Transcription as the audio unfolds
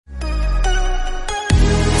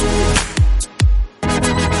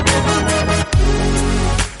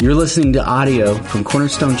You're listening to audio from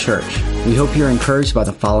Cornerstone Church. We hope you're encouraged by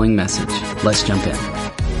the following message. Let's jump in.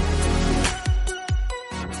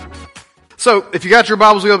 So, if you got your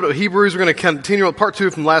Bibles, we open to Hebrews. We're going to continue with part 2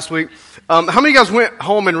 from last week. How many of you guys went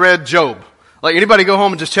home and read Job? Like, anybody go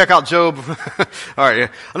home and just check out Job? All right, yeah.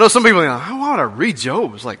 I know some people are like, why would I read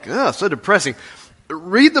Job? It's like, so depressing.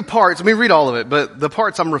 Read the parts. Read all of it, but the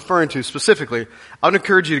parts I'm referring to specifically, I would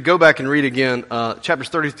encourage you to go back and read again, chapters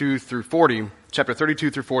 32 through 40. Chapter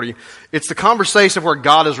 32 through 40. It's the conversation where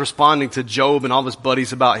God is responding to Job and all of his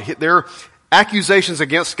buddies about their accusations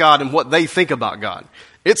against God and what they think about God.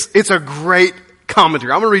 It's a great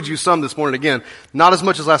commentary. I'm going to read you some this morning again. Not as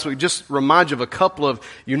much as last week. Just remind you of a couple of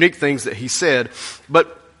unique things that he said.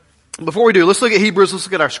 But before we do, let's look at Hebrews. Let's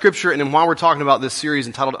look at our scripture. And then while we're talking about this series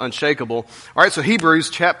entitled Unshakeable. All right, so Hebrews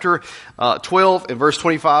chapter 12 and verse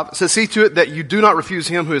 25. It says, "See to it that you do not refuse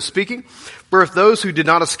him who is speaking. For if those who did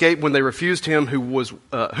not escape when they refused him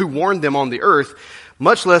who warned them on the earth,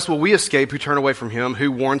 much less will we escape who turn away from him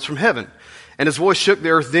who warns from heaven. And his voice shook the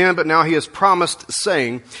earth then, but now he has promised,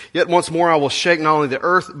 saying, Yet once more I will shake not only the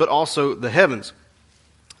earth, but also the heavens."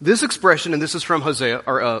 This expression, and this is from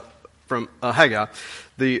Haggai,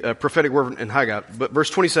 the prophetic word in Haggai. But verse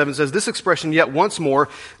 27 says, "This expression, yet once more,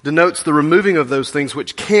 denotes the removing of those things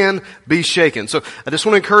which can be shaken." So I just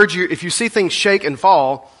want to encourage you, if you see things shake and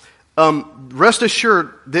fall, rest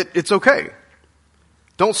assured that it's okay.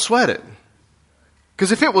 Don't sweat it.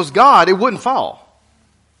 Because if it was God, it wouldn't fall.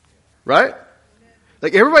 Right?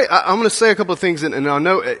 Like everybody, I'm going to say a couple of things, and I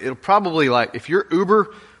know it'll probably, like, if you're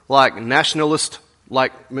uber, like, nationalist,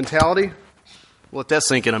 like, mentality, let that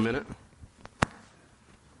sink in a minute.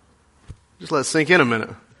 Just let it sink in a minute.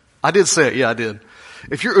 I did say it. Yeah, I did.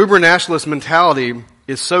 If your uber nationalist mentality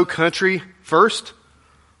is so country first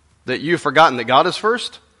that you've forgotten that God is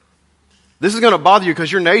first, this is going to bother you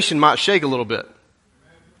because your nation might shake a little bit.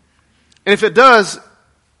 And if it does,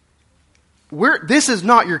 this is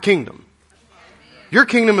not your kingdom. Your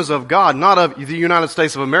kingdom is of God, not of the United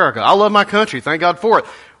States of America. I love my country. Thank God for it.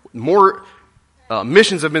 More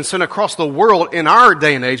missions have been sent across the world in our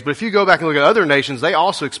day and age, but if you go back and look at other nations, they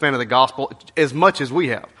also expanded the gospel as much as we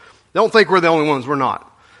have. Don't think we're the only ones. We're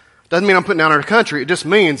not. Doesn't mean I'm putting down our country. It just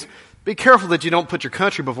means be careful that you don't put your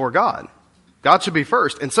country before God. God should be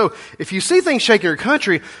first. And so, if you see things shake in your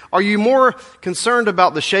country, are you more concerned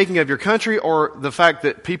about the shaking of your country or the fact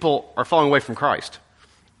that people are falling away from Christ?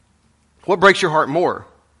 What breaks your heart more?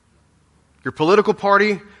 Your political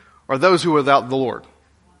party or those who are without the Lord?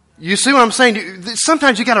 You see what I'm saying?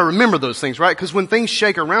 Sometimes you got to remember those things, right? Because when things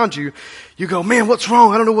shake around you, you go, "Man, what's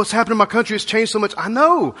wrong? I don't know what's happened in my country. It's changed so much." I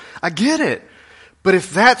know. I get it. But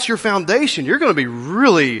if that's your foundation, you're going to be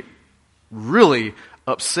really, really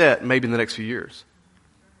upset maybe in the next few years.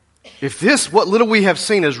 If this, what little we have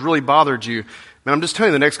seen, has really bothered you, man, I'm just telling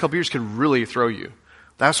you, the next couple of years could really throw you.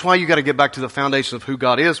 That's why you got to get back to the foundation of who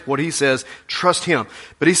God is, what He says, trust Him.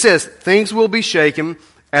 But He says, things will be shaken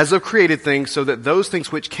as of created things, so that those things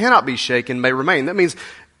which cannot be shaken may remain. That means,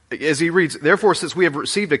 as he reads, "Therefore, since we have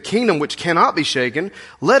received a kingdom which cannot be shaken,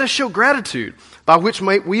 let us show gratitude, by which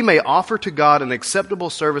we may offer to God an acceptable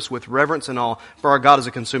service with reverence and awe, for our God is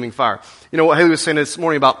a consuming fire." You know what Haley was saying this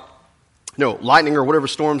morning about, lightning or whatever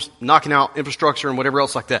storms knocking out infrastructure and whatever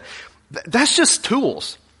else like that. That's just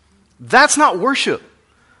tools. That's not worship.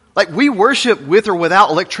 Like, we worship with or without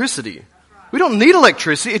electricity. We don't need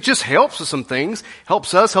electricity. It just helps with some things.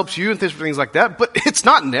 Helps us, helps you, and things like that. But it's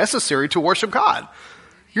not necessary to worship God.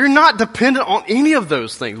 You're not dependent on any of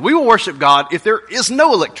those things. We will worship God if there is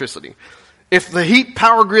no electricity. If the heat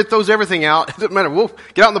power grid throws everything out, it doesn't matter. We'll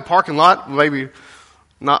get out in the parking lot, maybe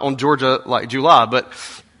not on Georgia like July,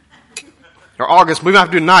 or August. We might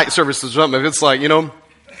have to do night services or something if it's like,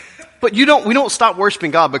 But we don't stop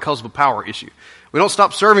worshiping God because of a power issue. We don't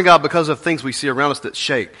stop serving God because of things we see around us that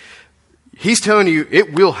shake. He's telling you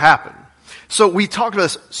it will happen. So we talked about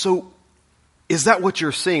this. So is that what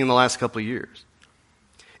you're seeing in the last couple of years?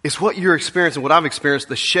 Is what you're experiencing, what I've experienced,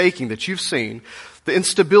 the shaking that you've seen, the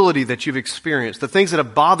instability that you've experienced, the things that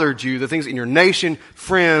have bothered you, the things in your nation,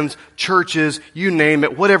 friends, churches, you name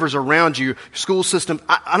it, whatever's around you, school system,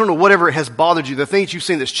 I don't know, whatever has bothered you, the things you've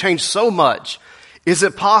seen that's changed so much. Is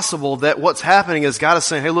it possible that what's happening is God is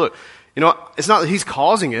saying, "Hey, look, it's not that He's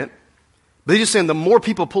causing it, but He's just saying the more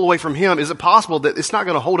people pull away from Him, is it possible that it's not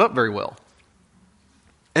going to hold up very well?"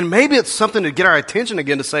 And maybe it's something to get our attention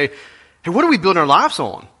again to say, "Hey, what are we building our lives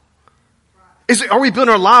on? Are we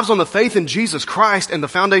building our lives on the faith in Jesus Christ and the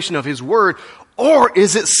foundation of His Word, or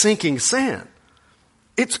is it sinking sand?"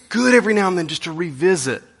 It's good every now and then just to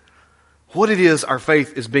revisit what it is our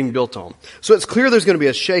faith is being built on. So it's clear there's going to be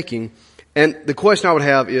a shaking, and the question I would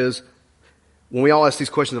have is, when we all ask these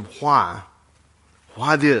questions of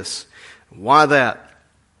why this, why that,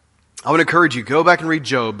 I would encourage you, go back and read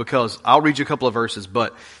Job, because I'll read you a couple of verses,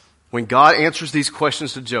 but when God answers these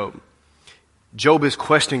questions to Job, Job is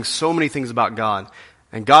questioning so many things about God,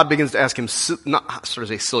 and God begins to ask him, not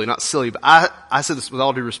silly, but I said this with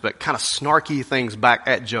all due respect, kind of snarky things back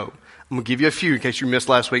at Job. I'm going to give you a few in case you missed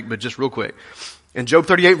last week, but just real quick. In Job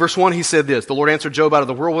 38 verse 1, he said this, the Lord answered Job out of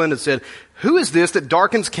the whirlwind and said, who is this that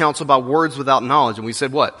darkens counsel by words without knowledge? And we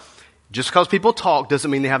said what? Just because people talk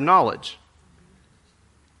doesn't mean they have knowledge.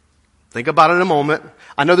 Think about it in a moment.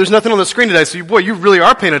 I know there's nothing on the screen today, so you really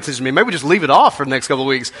are paying attention to me. Maybe we just leave it off for the next couple of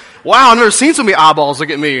weeks. Wow, I've never seen so many eyeballs look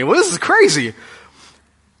at me. Well, this is crazy.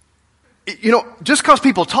 You know, just because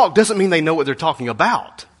people talk doesn't mean they know what they're talking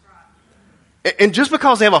about. And just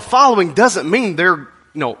because they have a following doesn't mean they're,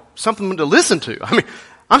 something to listen to. I mean,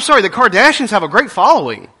 I'm sorry, the Kardashians have a great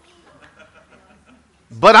following.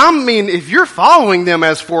 But I mean, if you're following them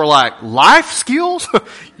as for like life skills,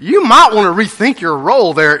 you might want to rethink your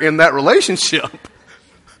role there in that relationship.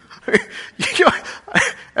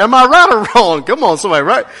 Am I right or wrong? Come on, somebody,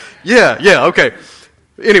 right? Yeah, okay.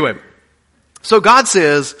 Anyway, so God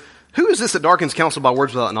says, who is this that darkens counsel by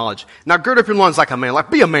words without knowledge? Now gird up your loins like a man.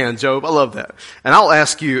 Like, be a man, Job. I love that. And I'll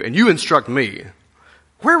ask you, and you instruct me,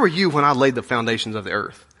 where were you when I laid the foundations of the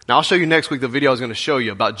earth? Now I'll show you next week the video I was going to show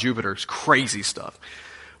you about Jupiter's crazy stuff.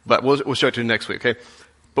 But we'll show it to you next week, okay?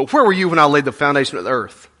 But where were you when I laid the foundation of the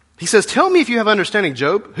earth? He says, tell me if you have understanding,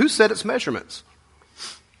 Job. Who set its measurements?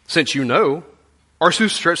 Since you know, or who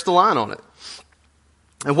stretched the line on it?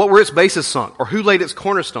 And what were its bases sunk? Or who laid its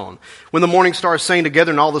cornerstone? When the morning stars sang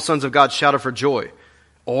together and all the sons of God shouted for joy.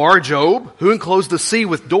 Or, Job, who enclosed the sea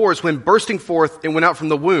with doors when bursting forth and went out from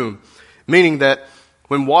the womb? Meaning that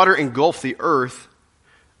when water engulfed the earth,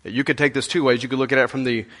 you could take this two ways. You could look at it from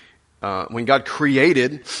when God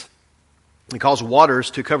created and caused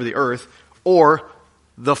waters to cover the earth, or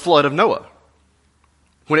the flood of Noah.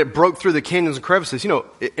 When it broke through the canyons and crevices,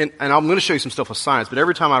 and I'm going to show you some stuff with science, but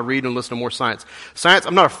every time I read and listen to more science,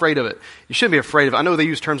 I'm not afraid of it. You shouldn't be afraid of it. I know they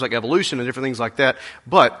use terms like evolution and different things like that,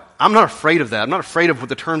 but I'm not afraid of that. I'm not afraid of what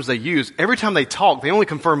the terms they use. Every time they talk, they only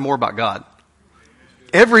confirm more about God.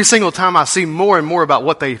 Every single time I see more and more about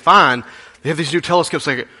what they find, they have these new telescopes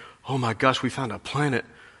like, oh my gosh, we found a planet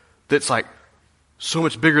that's like so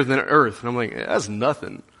much bigger than Earth. And I'm like, that's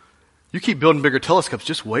nothing. You keep building bigger telescopes,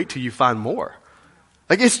 just wait till you find more.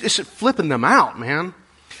 Like, it's flipping them out, man.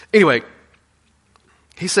 Anyway,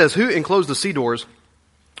 he says, who enclosed the sea doors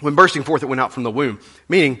when bursting forth it went out from the womb?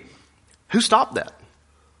 Meaning, who stopped that? I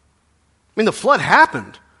mean, the flood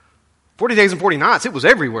happened. 40 days and 40 nights, it was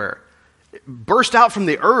everywhere. It burst out from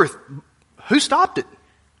the earth. Who stopped it?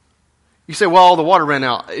 You say, well, the water ran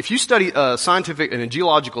out. If you study scientific and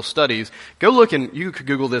geological studies, go look, and you could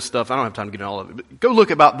Google this stuff. I don't have time to get into all of it. But go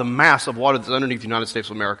look about the mass of water that's underneath the United States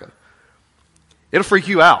of America. It'll freak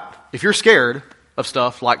you out. If you're scared of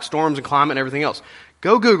stuff like storms and climate and everything else,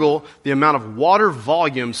 go Google the amount of water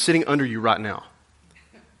volume sitting under you right now.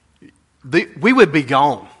 We would be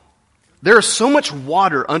gone. There is so much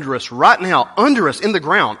water under us right now, under us in the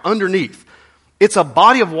ground, underneath. It's a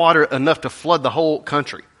body of water enough to flood the whole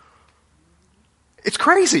country. It's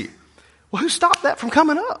crazy. Well, who stopped that from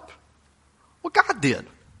coming up? Well, God did.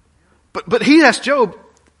 But he asked Job,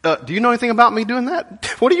 do you know anything about me doing that?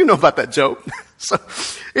 What do you know about that, Job? So,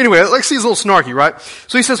 anyway, like, see, he's a little snarky, right?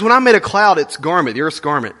 So he says, when I made a cloud its garment, the earth's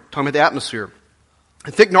garment, talking about the atmosphere,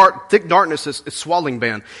 and thick darkness is its swaddling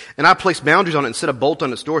band, and I placed boundaries on it and set a bolt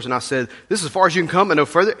on its doors, and I said, this is as far as you can come and no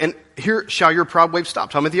further, and here shall your proud waves stop.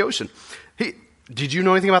 Talking about the ocean. Did you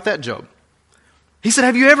know anything about that, Job? He said,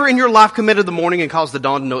 have you ever in your life committed the morning and caused the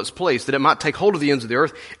dawn to know its place, that it might take hold of the ends of the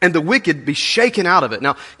earth, and the wicked be shaken out of it?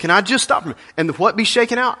 Now, can I just stop from it? And the what be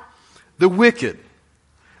shaken out? The wicked.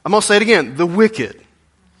 I'm going to say it again. The wicked.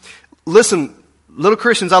 Listen, little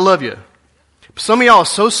Christians, I love you. Some of y'all are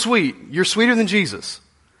so sweet. You're sweeter than Jesus.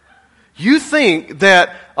 You think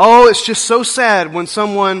that, it's just so sad when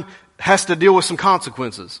someone has to deal with some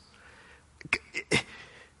consequences.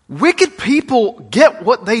 Wicked people get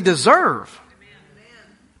what they deserve.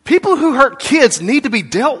 People who hurt kids need to be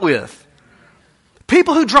dealt with.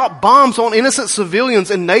 People who drop bombs on innocent civilians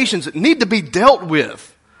and nations need to be dealt with.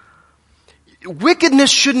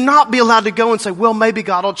 Wickedness should not be allowed to go and say, well, maybe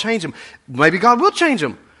God will change him. Maybe God will change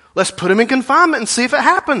him. Let's put him in confinement and see if it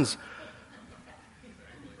happens.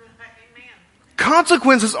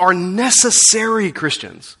 Consequences are necessary,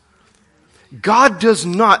 Christians. God does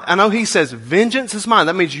not, I know he says, vengeance is mine.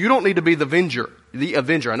 That means you don't need to be the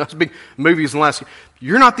avenger. I know it's big movies in the last year.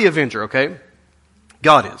 You're not the avenger, okay?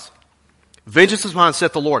 God is. Vengeance is mine,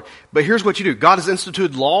 saith the Lord. But here's what you do. God has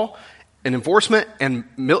instituted law, and enforcement and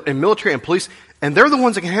military and police, and they're the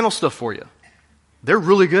ones that can handle stuff for you. They're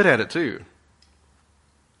really good at it too.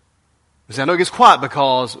 I know it gets quiet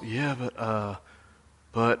because,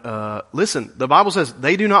 listen, the Bible says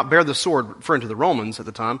they do not bear the sword, referring to the Romans at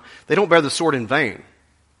the time, they don't bear the sword in vain.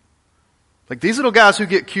 Like these little guys who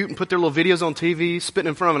get cute and put their little videos on TV, spitting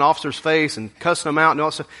in front of an officer's face and cussing them out and all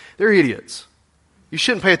that stuff, they're idiots. You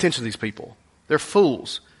shouldn't pay attention to these people. They're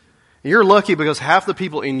fools. And you're lucky because half the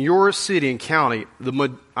people in your city and county,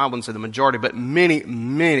 I wouldn't say the majority, but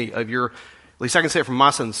many of your, at least I can say it from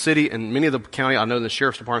my son, the city and many of the county, I know in the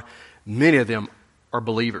sheriff's department, many of them are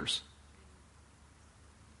believers.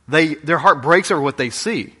 Their heart breaks over what they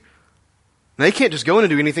see. They can't just go in and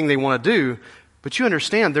do anything they want to do, but you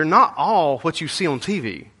understand they're not all what you see on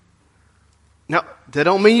TV. Now, that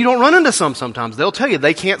don't mean you don't run into some sometimes. They'll tell you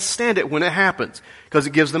they can't stand it when it happens because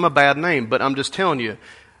it gives them a bad name. But I'm just telling you,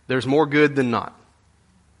 there's more good than not.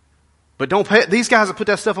 But don't pay, these guys that put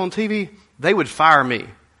that stuff on TV, they would fire me.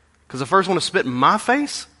 Because the first one to spit in my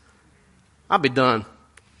face, I'd be done.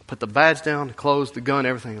 Put the badge down, the clothes, the gun,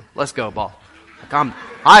 everything. Let's go, boss.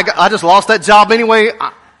 Like I just lost that job anyway.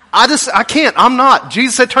 I can't. I'm not.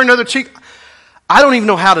 Jesus said turn the other cheek. I don't even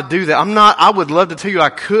know how to do that. I'm not. I would love to tell you I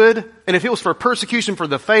could. And if it was for persecution for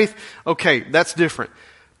the faith, okay, that's different.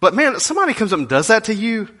 But man, somebody comes up and does that to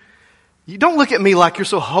you, you don't look at me like you're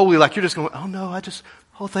so holy, like you're just going, oh no,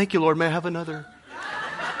 thank you, Lord, may I have another?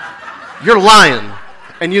 You're lying.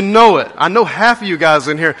 And you know it. I know half of you guys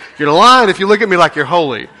in here, you're lying if you look at me like you're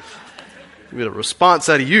holy. You get a response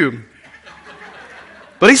out of you.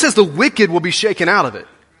 But he says the wicked will be shaken out of it.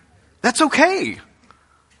 That's okay.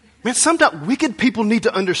 Man, sometimes wicked people need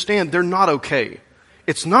to understand they're not okay.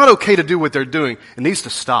 It's not okay to do what they're doing. It needs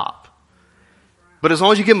to stop. But as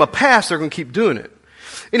long as you give them a pass, they're going to keep doing it.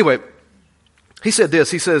 Anyway, he said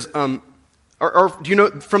this. He says, do you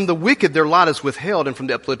know, from the wicked their lot is withheld, and from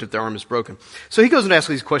the uplifted their arm is broken. So he goes and asks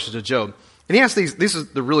these questions to Job. And he asks these are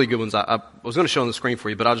the really good ones I was going to show on the screen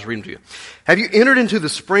for you, but I'll just read them to you. Have you entered into the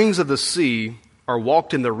springs of the sea or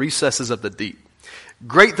walked in the recesses of the deep?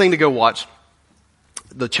 Great thing to go watch.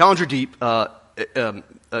 The Challenger Deep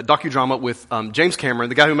docudrama with James Cameron,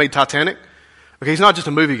 the guy who made Titanic. Okay, he's not just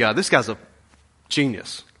a movie guy. This guy's a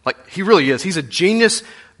genius. Like, he really is. He's a genius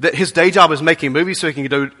that his day job is making movies so he can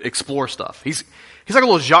go explore stuff. He's like a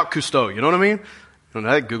little Jacques Cousteau, you know what I mean? You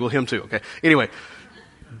know, Google him too, okay? Anyway,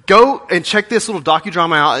 go and check this little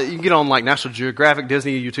docudrama out. You can get on like National Geographic,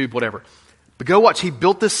 Disney, YouTube, whatever. But go watch. He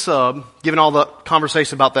built this sub, given all the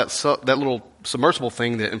conversation about that little submersible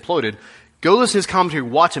thing that imploded. Go listen to his commentary,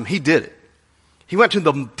 watch him. He did it. He went to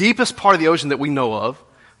the deepest part of the ocean that we know of,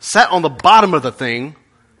 sat on the bottom of the thing,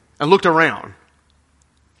 and looked around.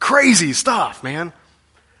 Crazy stuff, man.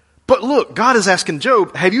 But look, God is asking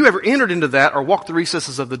Job, have you ever entered into that or walked the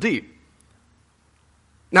recesses of the deep?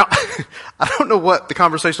 Now, I don't know what the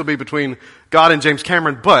conversation will be between God and James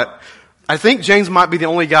Cameron, but I think James might be the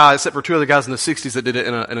only guy, except for two other guys in the 60s, that did it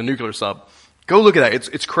in a nuclear sub. Go look at that.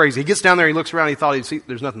 It's crazy. He gets down there, he looks around, he thought he'd see,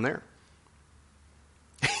 there's nothing there.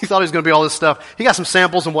 He thought it was going to be all this stuff. He got some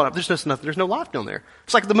samples and whatnot. There's just nothing. There's no life down there.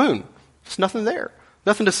 It's like the moon. There's nothing there.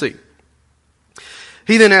 Nothing to see.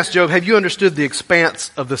 He then asked Job, have you understood the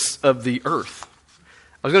expanse of the earth?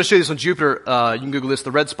 I was going to show you this on Jupiter. You can Google this,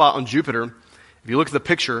 the red spot on Jupiter. If you look at the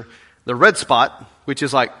picture, the red spot, which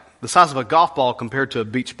is like the size of a golf ball compared to a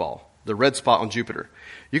beach ball, the red spot on Jupiter.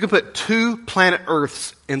 You can put 2 planet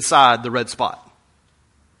Earths inside the red spot.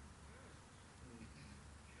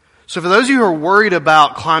 So for those of you who are worried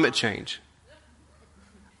about climate change,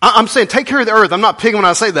 I'm saying take care of the earth. I'm not picking when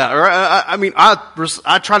I say that.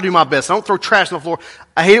 I try to do my best. I don't throw trash on the floor.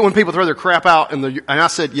 I hate it when people throw their crap out. And I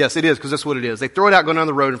said, yes, it is, because that's what it is. They throw it out going down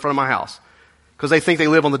the road in front of my house because they think they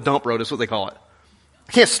live on the dump road. That's what they call it.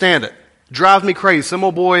 I can't stand it. Drives me crazy. Some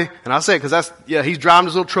old boy, and I say it because he's driving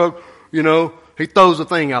his little truck, you know, he throws the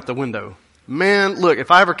thing out the window. Man, look,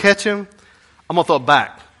 if I ever catch him, I'm going to throw it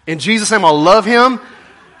back. In Jesus' name, I'll love him.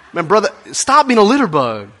 Man, brother, stop being a litter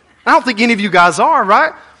bug. I don't think any of you guys are,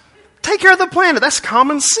 right? Take care of the planet. That's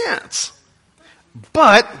common sense.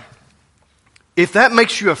 But if that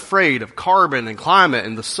makes you afraid of carbon and climate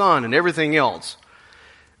and the sun and everything else,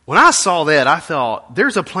 when I saw that, I thought,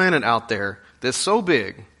 there's a planet out there that's so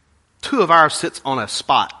big, 2 of ours sits on a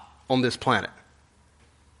spot on this planet.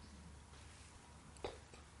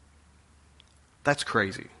 That's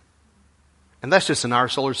crazy. And that's just in our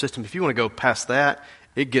solar system. If you want to go past that,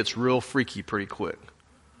 it gets real freaky pretty quick.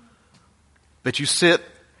 But you sit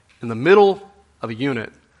in the middle of a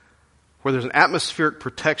unit where there's an atmospheric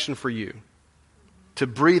protection for you to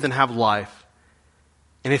breathe and have life.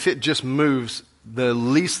 And if it just moves the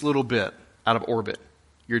least little bit out of orbit,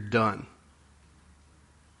 you're done.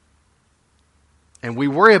 And we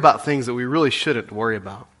worry about things that we really shouldn't worry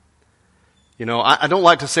about. You know, I don't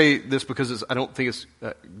like to say this because I don't think it's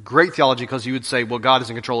great theology, because you would say, well, God is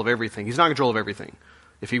in control of everything. He's not in control of everything.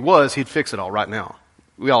 If he was, he'd fix it all right now.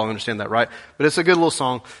 We all understand that, right? But it's a good little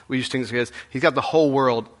song we used to sing as kids. He's got the whole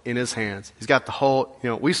world in his hands. He's got the whole, you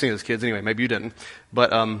know, we sing as kids anyway, maybe you didn't.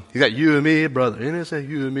 But he's got you and me, brother, in his hand,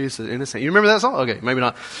 you and me, in his hand. You remember that song? Okay, maybe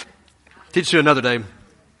not. Teach you another day.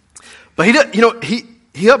 But he does, you know,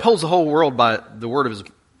 he upholds the whole world by the word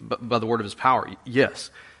of his power.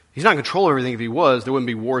 Yes. He's not in control of everything. If he was, there wouldn't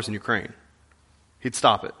be wars in Ukraine. He'd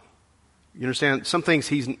stop it. You understand? Some things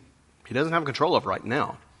he doesn't have control of right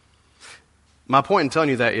now. My point in telling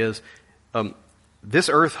you that is, this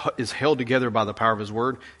earth is held together by the power of his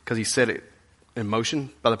word, because he set it in motion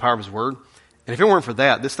by the power of his word. And if it weren't for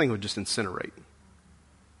that, this thing would just incinerate.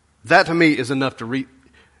 That to me is enough to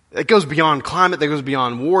it goes beyond climate, that goes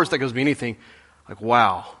beyond wars, that goes beyond anything. Like,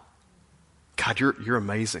 wow, God, you're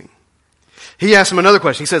amazing. He asks him another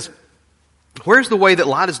question. He says, where's the way that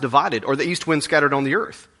light is divided, or the east wind scattered on the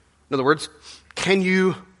earth? In other words, can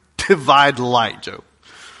you divide light, Joe?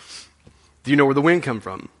 Do you know where the wind come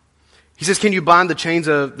from? He says, can you bind the chains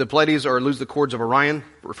of the Pleiades or loose the cords of Orion,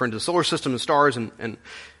 referring to the solar system and stars? And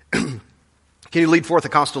can you lead forth a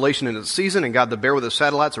constellation in its season and guide the bear with its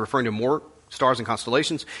satellites, referring to more stars and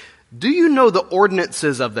constellations? Do you know the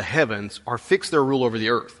ordinances of the heavens are fixed their rule over the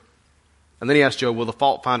earth? And then he asked Job, will the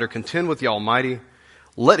fault finder contend with the Almighty?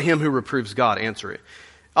 Let him who reproves God answer it.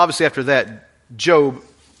 Obviously after that, Job,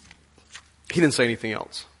 he didn't say anything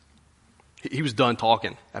else. He was done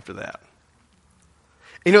talking after that.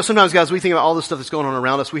 You know, sometimes, guys, we think about all the stuff that's going on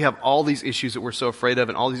around us. We have all these issues that we're so afraid of,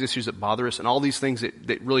 and all these issues that bother us, and all these things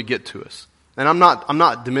that really get to us. And I'm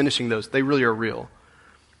not diminishing those. They really are real.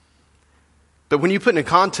 But when you put in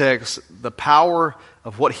context the power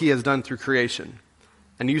of what he has done through creation,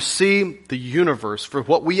 and you see the universe for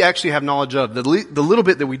what we actually have knowledge of, the little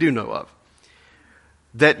bit that we do know of,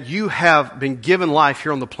 that you have been given life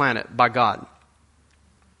here on the planet by God.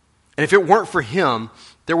 And if it weren't for him,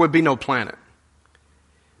 there would be no planet.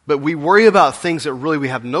 But we worry about things that really we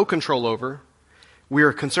have no control over. We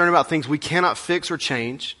are concerned about things we cannot fix or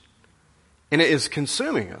change. And it is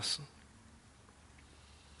consuming us.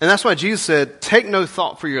 And that's why Jesus said, take no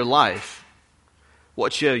thought for your life.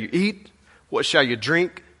 What shall you eat? What shall you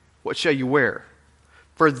drink? What shall you wear?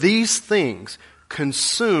 For these things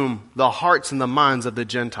consume the hearts and the minds of the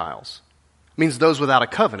Gentiles. It means those without a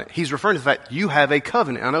covenant. He's referring to the fact you have a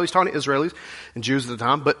covenant. I know he's talking to Israelis and Jews at the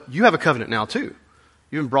time, but you have a covenant now too.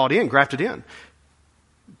 You've been brought in, grafted in.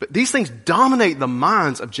 But these things dominate the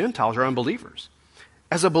minds of Gentiles or unbelievers.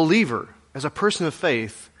 As a believer, as a person of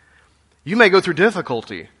faith, you may go through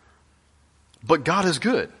difficulty, but God is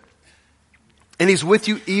good. And he's with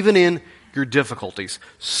you even in your difficulties.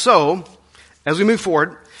 So, as we move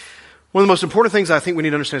forward, one of the most important things I think we need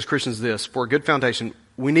to understand as Christians is this. For a good foundation,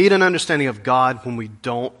 we need an understanding of God when we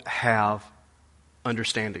don't have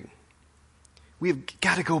understanding. We've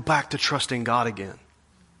got to go back to trusting God again.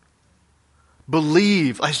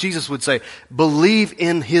 Believe, as Jesus would say, believe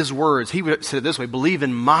in his words. He would say it this way, believe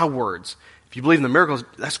in my words. If you believe in the miracles,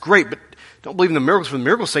 that's great, but don't believe in the miracles for the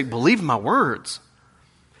miracles' sake. Believe in my words.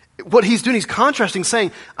 What he's doing, he's contrasting,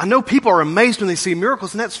 saying, I know people are amazed when they see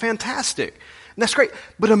miracles, and that's fantastic. And that's great.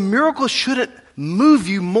 But a miracle shouldn't move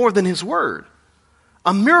you more than his word.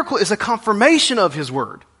 A miracle is a confirmation of his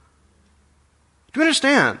word. Do you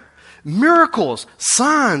understand? Miracles,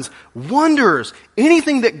 signs, wonders,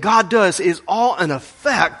 anything that God does is all an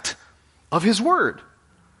effect of his word.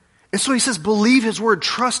 And so he says, believe his word,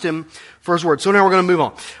 trust him for his word. So now we're going to move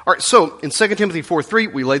on. All right, so in 2 Timothy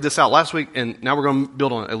 4:3, we laid this out last week, and now we're going to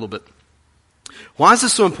build on it a little bit. Why is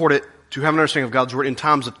this so important to have an understanding of God's word in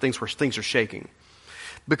times of things where things are shaking?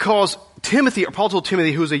 Because Paul told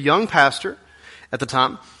Timothy, who was a young pastor at the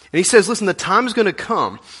time, and he says, listen, the time is going to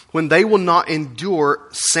come when they will not endure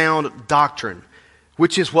sound doctrine,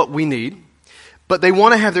 which is what we need, but they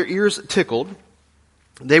want to have their ears tickled.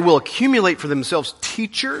 They will accumulate for themselves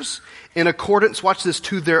teachers in accordance, watch this,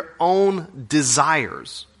 to their own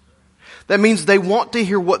desires. That means they want to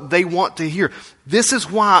hear what they want to hear. This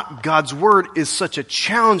is why God's word is such a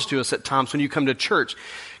challenge to us at times when you come to church.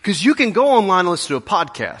 Because you can go online and listen to a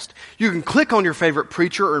podcast. You can click on your favorite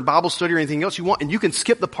preacher or Bible study or anything else you want, and you can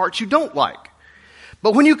skip the parts you don't like.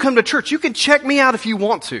 But when you come to church, you can check me out if you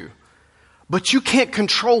want to. But you can't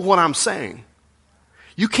control what I'm saying.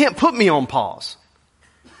 You can't put me on pause.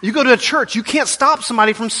 You go to a church, you can't stop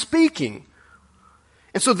somebody from speaking.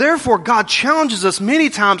 And so therefore, God challenges us many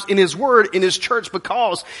times in his word, in his church,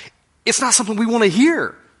 because it's not something we want to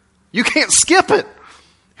hear. You can't skip it.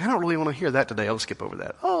 I don't really want to hear that today. I'll skip over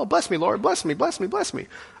that. Oh, bless me, Lord. Bless me, bless me, bless me.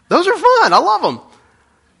 Those are fun. I love them.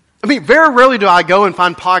 I mean, very rarely do I go and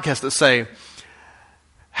find podcasts that say,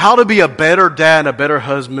 how to be a better dad, a better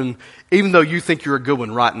husband, even though you think you're a good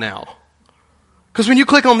one right now. Because when you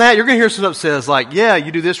click on that, you're going to hear stuff that says like, yeah,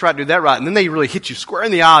 you do this right, do that right. And then they really hit you square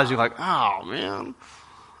in the eyes. You're like, oh, man.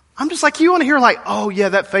 I'm just like, you want to hear like, oh, yeah,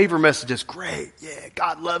 that favor message is great. Yeah,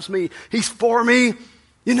 God loves me. He's for me.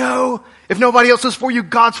 You know, if nobody else is for you,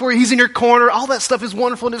 God's for you. He's in your corner. All that stuff is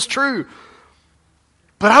wonderful and it's true.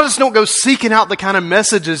 But I just don't go seeking out the kind of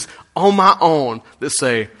messages on my own that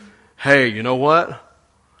say, hey, you know what?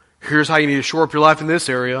 Here's how you need to shore up your life in this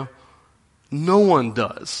area. No one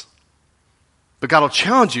does. But God will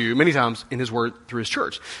challenge you many times in His Word through His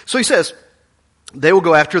church. So He says, they will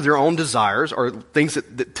go after their own desires or things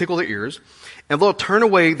that tickle their ears, and they'll turn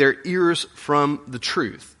away their ears from the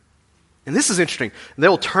truth. And this is interesting.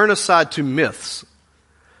 They'll turn aside to myths.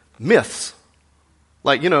 Myths.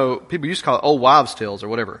 Like, you know, people used to call it old wives' tales or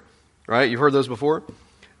whatever. Right? You've heard those before?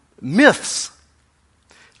 Myths.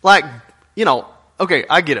 Like, you know, okay,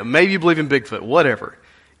 I get it. Maybe you believe in Bigfoot, whatever.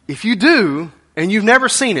 If you do, and you've never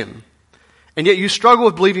seen Him, and yet you struggle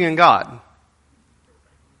with believing in God,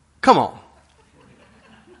 come on.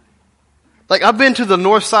 Like, I've been to the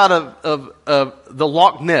north side of the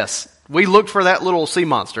Loch Ness. We looked for that little sea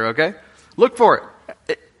monster, okay? Look for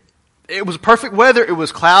it. It was perfect weather. It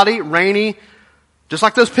was cloudy, rainy, just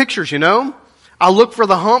like those pictures, you know? I looked for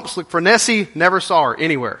the humps, looked for Nessie, never saw her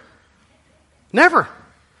anywhere. Never.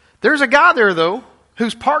 There's a guy there, though,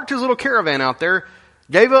 who's parked his little caravan out there,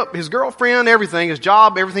 gave up his girlfriend, everything, his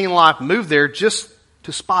job, everything in life, moved there just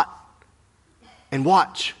to spot and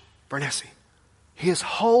watch for Nessie. His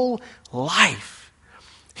whole life,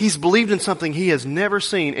 he's believed in something he has never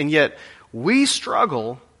seen, and yet we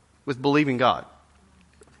struggle with believing God.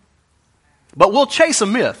 But we'll chase a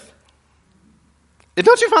myth. And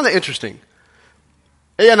don't you find that interesting?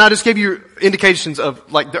 And I just gave you indications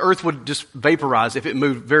of like the earth would just vaporize if it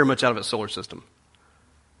moved very much out of its solar system.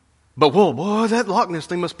 But whoa, boy, that Loch Ness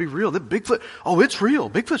thing must be real. That Bigfoot, oh, it's real.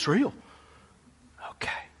 Bigfoot's real.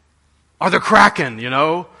 Okay. Or the Kraken, you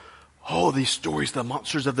know. Oh, these stories, the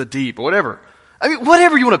monsters of the deep, or whatever. I mean,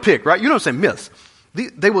 whatever you want to pick, right? You don't say myths.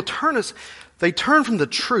 They will turn us, they turn from the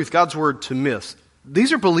truth, God's word, to myths.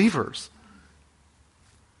 These are believers.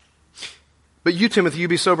 But you, Timothy, you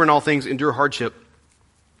be sober in all things, endure hardship,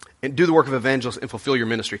 and do the work of evangelist and fulfill your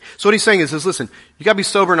ministry. So what he's saying is listen, you got to be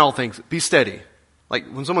sober in all things. Be steady.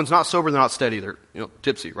 Like when someone's not sober, they're not steady. They're,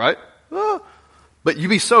 tipsy, right? But you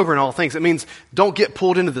be sober in all things. It means don't get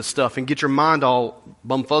pulled into this stuff and get your mind all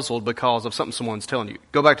bumfuzzled because of something someone's telling you.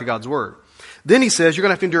 Go back to God's word. Then he says you're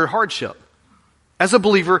going to have to endure hardship. As a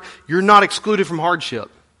believer, you're not excluded from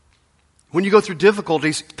hardship. When you go through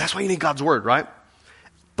difficulties, that's why you need God's word, right?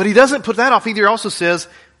 But he doesn't put that off either. He also says,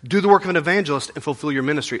 do the work of an evangelist and fulfill your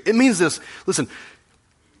ministry. It means this. Listen,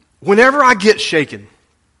 whenever I get shaken,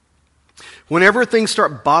 whenever things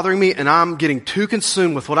start bothering me and I'm getting too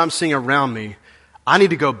consumed with what I'm seeing around me, I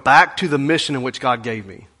need to go back to the mission in which God gave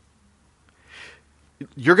me.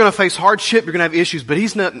 You're going to face hardship, you're going to have issues, but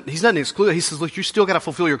he's not excluded. He says, look, you still got to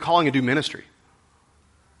fulfill your calling and do ministry.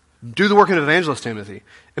 Do the work of an evangelist, Timothy.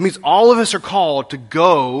 It means all of us are called to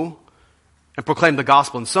go and proclaim the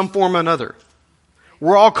gospel in some form or another.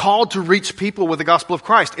 We're all called to reach people with the gospel of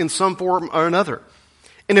Christ in some form or another.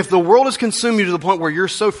 And if the world has consumed you to the point where you're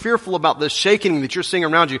so fearful about the shaking that you're seeing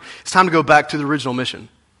around you, it's time to go back to the original mission.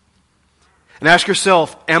 And ask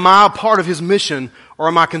yourself, am I a part of his mission or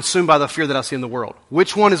am I consumed by the fear that I see in the world?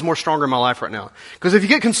 Which one is more stronger in my life right now? Because if you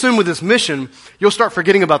get consumed with this mission, you'll start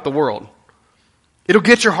forgetting about the world. It'll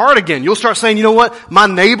get your heart again. You'll start saying, you know what, my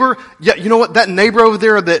neighbor, yeah, you know what, that neighbor over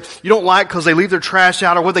there that you don't like because they leave their trash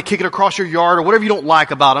out or whether they kick it across your yard or whatever you don't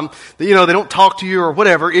like about them, that, they don't talk to you or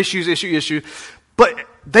whatever, issue. But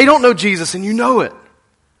they don't know Jesus and you know it.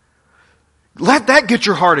 Let that get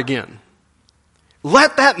your heart again.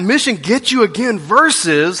 Let that mission get you again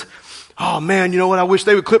versus, oh man, you know what, I wish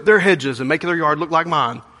they would clip their hedges and make their yard look like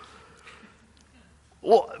mine.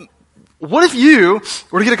 Well, what if you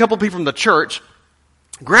were to get a couple people from the church,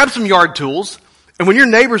 grab some yard tools, and when your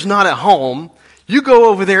neighbor's not at home, you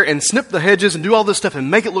go over there and snip the hedges and do all this stuff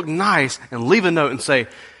and make it look nice and leave a note and say,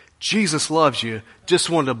 Jesus loves you. Just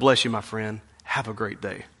wanted to bless you, my friend. Have a great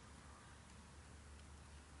day.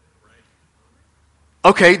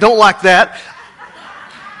 Okay, don't like that.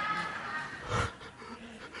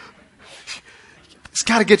 It's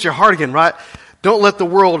got to get your heart again, right? Don't let the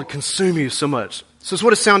world consume you so much. So it's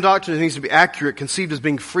what a sound doctrine needs to be accurate, conceived as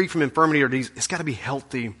being free from infirmity or disease. It's got to be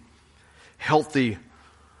healthy.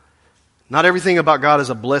 Not everything about God is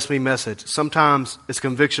a bless me message. Sometimes it's a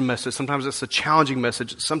conviction message. Sometimes it's a challenging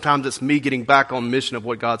message. Sometimes it's me getting back on mission of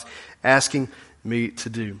what God's asking me to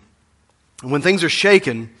do. And when things are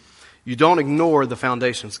shaken, you don't ignore the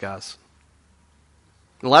foundations, guys.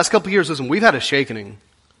 In the last couple of years, listen, we've had a shakening.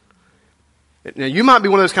 Now, you might be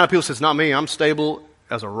one of those kind of people who says, not me, I'm stable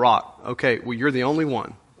as a rock. Okay, well, you're the only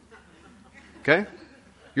one. Okay?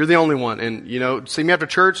 You're the only one. And, see me after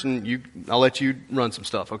church and I'll let you run some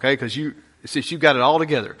stuff, okay? Because you've got it all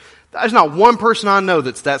together. There's not one person I know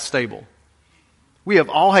that's that stable. We have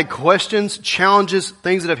all had questions, challenges,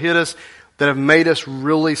 things that have hit us that have made us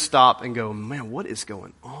really stop and go, man, what is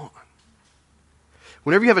going on?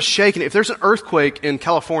 Whenever you have a shaking, if there's an earthquake in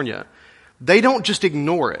California, they don't just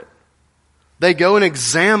ignore it. They go and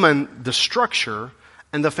examine the structure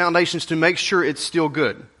and the foundations to make sure it's still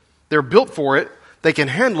good. They're built for it. They can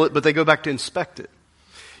handle it, but they go back to inspect it.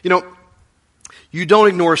 You don't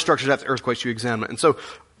ignore structures after earthquakes, you examine it. And so,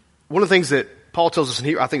 one of the things that Paul tells us in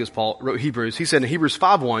Hebrews, I think it's Paul, wrote Hebrews, he said in Hebrews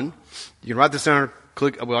 5:1, you can write this down or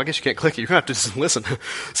click, well, I guess you can't click it, you're going to have to just listen.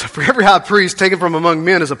 So, for every high priest taken from among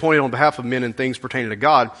men is appointed on behalf of men in things pertaining to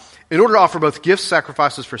God, in order to offer both gifts,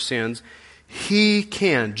 sacrifices for sins, he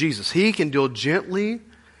can deal gently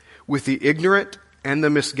with the ignorant and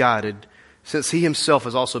the misguided, since he himself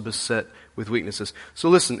is also beset with weaknesses. So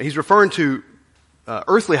listen, he's referring to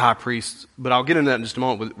earthly high priests, but I'll get into that in just a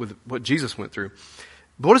moment with what Jesus went through.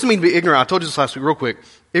 But what does it mean to be ignorant? I told you this last week real quick.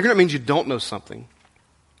 Ignorant means you don't know something.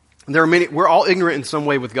 And we're all ignorant in some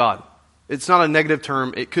way with God. It's not a negative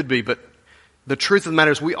term, it could be, but the truth of the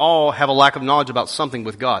matter is we all have a lack of knowledge about something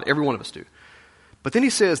with God. Every one of us do. But then he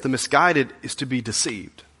says the misguided is to be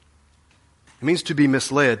deceived. It means to be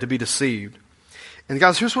misled, to be deceived. And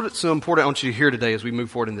guys, here's what's so important I want you to hear today as we move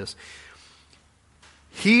forward in this.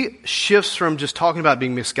 He shifts from just talking about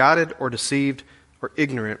being misguided or deceived or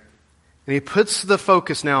ignorant, and he puts the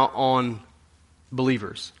focus now on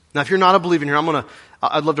believers. Now, if you're not a believer in here,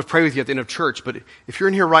 I'd love to pray with you at the end of church, but if you're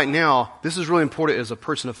in here right now, this is really important as a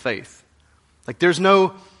person of faith. Like you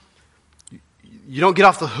don't get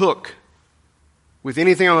off the hook with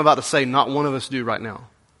anything I'm about to say. Not one of us do right now.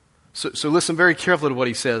 So listen very carefully to what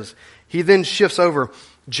he says. He then shifts over.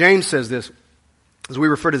 James says this. As we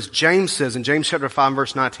refer to this, James says in James chapter 5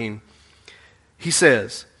 verse 19, he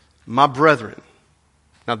says, my brethren.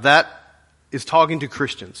 Now that is talking to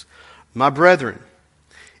Christians. My brethren,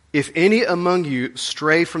 if any among you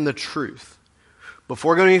stray from the truth,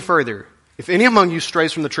 before going any further, if any among you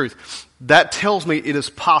strays from the truth, that tells me it is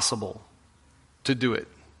possible to do it.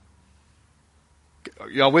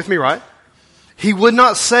 Y'all with me, right? He would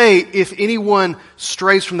not say if anyone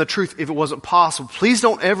strays from the truth if it wasn't possible. Please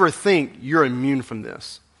don't ever think you're immune from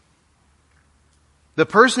this. The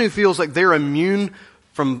person who feels like they're immune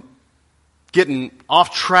from getting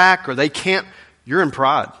off track or they can't, you're in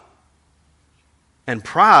pride. And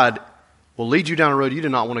pride will lead you down a road you do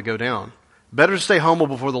not want to go down. Better to stay humble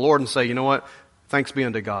before the Lord and say, you know what? Thanks be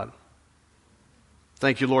unto God.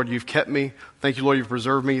 Thank you, Lord, you've kept me. Thank you, Lord, you've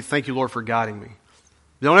preserved me. Thank you, Lord, for guiding me.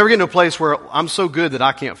 Don't ever get into a place where I'm so good that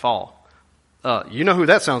I can't fall. You know who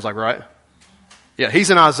that sounds like, right? Yeah,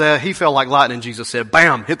 he's in Isaiah. He fell like lightning, Jesus said.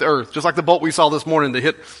 Bam, hit the earth. Just like the bolt we saw this morning that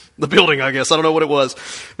hit the building, I guess. I don't know what it was.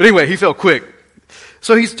 But anyway, he fell quick.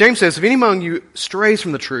 So James says, if any among you strays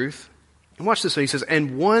from the truth, and watch this, he says,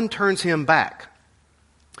 and one turns him back,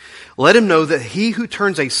 let him know that he who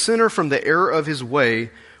turns a sinner from the error of his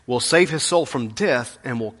way will save his soul from death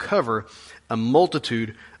and will cover a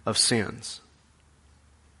multitude of sins.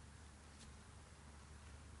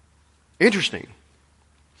 Interesting.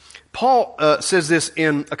 Paul says this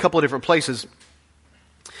in a couple of different places.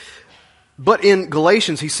 But in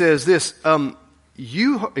Galatians, he says this, in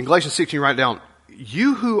Galatians 6, you write it down,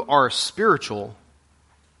 you who are spiritual,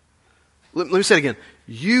 let me say it again,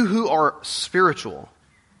 you who are spiritual,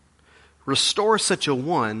 restore such a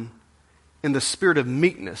one in the spirit of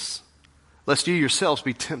meekness, lest you yourselves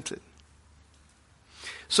be tempted.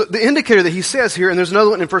 So the indicator that he says here, and there's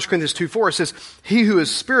another one in 1 Corinthians 2:4, it says, he who is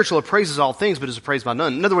spiritual appraises all things, but is appraised by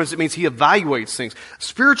none. In other words, it means he evaluates things.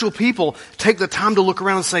 Spiritual people take the time to look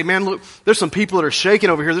around and say, man, look, there's some people that are shaking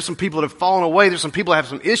over here. There's some people that have fallen away. There's some people that have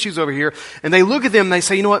some issues over here. And they look at them and they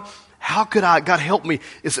say, you know what? How could God help me?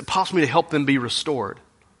 Is it possible to help them be restored?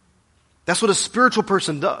 That's what a spiritual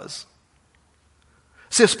person does.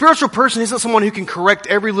 See, a spiritual person isn't someone who can correct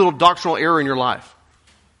every little doctrinal error in your life.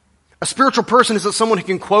 A spiritual person isn't someone who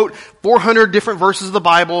can quote 400 different verses of the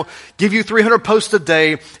Bible, give you 300 posts a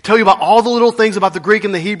day, tell you about all the little things about the Greek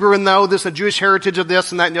and the Hebrew and the Jewish heritage of this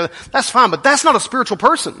and that and the other. That's fine, but that's not a spiritual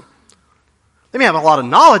person. They may have a lot of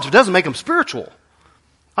knowledge, but it doesn't make them spiritual.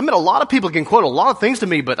 I mean, a lot of people can quote a lot of things to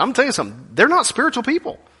me, but I'm telling you something, they're not spiritual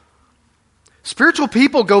people. Spiritual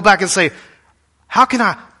people go back and say, how can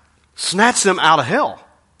I snatch them out of hell?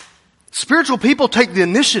 Spiritual people take the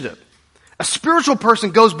initiative. A spiritual person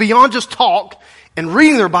goes beyond just talk and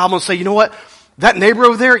reading their Bible and say, you know what? That neighbor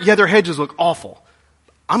over there, yeah, their hedges look awful.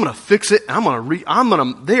 I'm going to fix it. They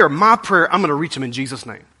are my prayer. I'm going to reach them in Jesus'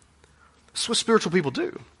 name. That's what spiritual people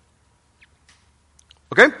do.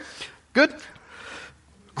 Okay? Good?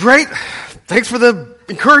 Great. Thanks for the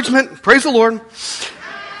encouragement. Praise the Lord.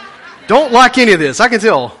 Don't like any of this. I can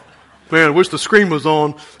tell. Man, I wish the screen was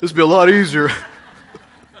on. This would be a lot easier.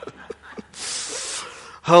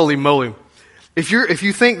 Holy moly. If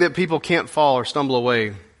you think that people can't fall or stumble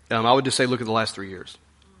away, I would just say look at the last 3 years.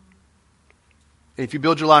 If you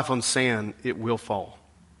build your life on sand, it will fall.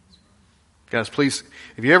 Guys, please,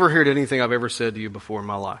 if you ever heard anything I've ever said to you before in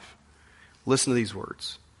my life, listen to these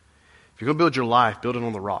words. If you're going to build your life, build it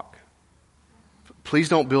on the rock. Please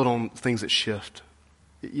don't build on things that shift.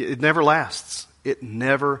 It never lasts. It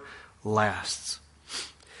never lasts.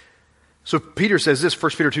 So Peter says this,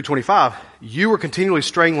 1 Peter 2:25, you were continually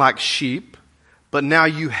straying like sheep, but now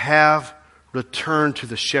you have returned to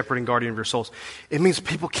the shepherd and guardian of your souls. It means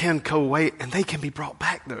people can go away and they can be brought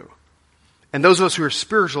back though. And those of us who are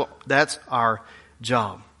spiritual, that's our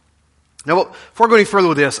job. Now, before I go any further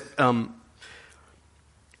with this, I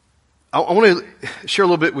want to share a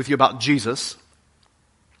little bit with you about Jesus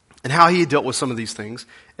and how he dealt with some of these things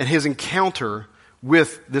and his encounter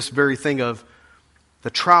with this very thing of the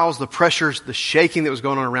trials, the pressures, the shaking that was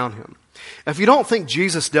going on around him. If you don't think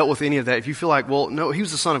Jesus dealt with any of that, if you feel like, well, no, he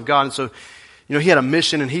was the Son of God, and so, he had a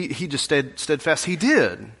mission and he just stayed steadfast. He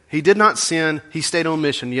did. He did not sin. He stayed on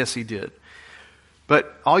mission. Yes, he did.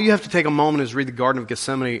 But all you have to take a moment is read the Garden of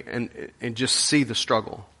Gethsemane and just see the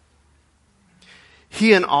struggle.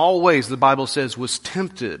 He in all ways, the Bible says, was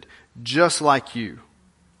tempted just like you.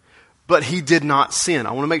 But he did not sin.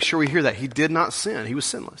 I want to make sure we hear that. He did not sin. He was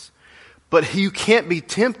sinless. But he can't be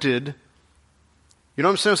tempted. You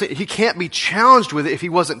know what I'm saying? He can't be challenged with it if he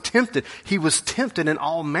wasn't tempted. He was tempted in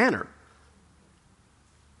all manner.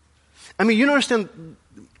 I mean, you understand,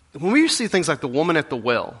 when we see things like the woman at the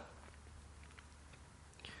well,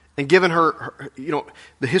 and given her,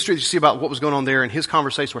 the history that you see about what was going on there and his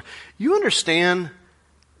conversation with her, you understand,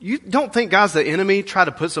 you don't think God's the enemy tried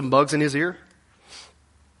to put some bugs in his ear?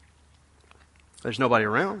 There's nobody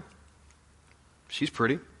around. She's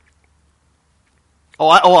pretty.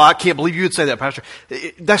 I can't believe you would say that, Pastor.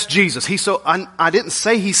 That's Jesus. I didn't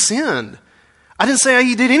say he sinned. I didn't say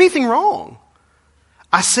he did anything wrong.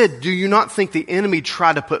 I said, do you not think the enemy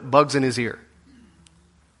tried to put bugs in his ear?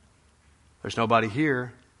 There's nobody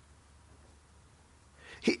here.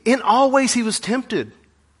 In all ways, he was tempted.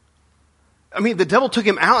 I mean, the devil took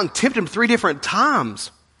him out and tempted him 3 different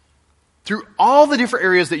times. Through all the different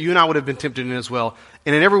areas that you and I would have been tempted in as well.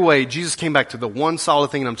 And in every way, Jesus came back to the one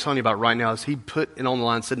solid thing that I'm telling you about right now is he put it on the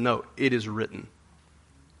line and said, no, it is written.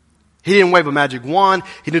 He didn't wave a magic wand.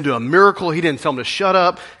 He didn't do a miracle. He didn't tell him to shut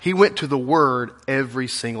up. He went to the Word every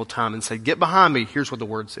single time and said, get behind me. Here's what the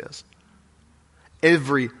Word says.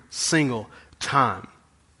 Every single time.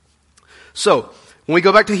 So, when we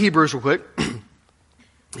go back to Hebrews real quick,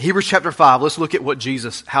 Hebrews chapter 5, let's look at what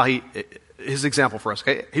Jesus, his example for us,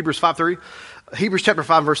 okay? Hebrews chapter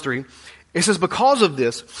 5, verse 3. It says, because of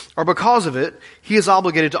this, or because of it, he is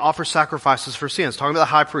obligated to offer sacrifices for sins. Talking about the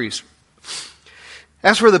high priest.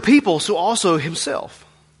 As for the people, so also himself.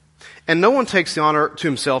 And no one takes the honor to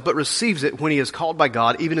himself, but receives it when he is called by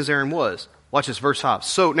God, even as Aaron was. Watch this, verse 5.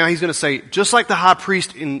 So now he's going to say, just like the high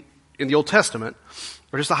priest in the Old Testament,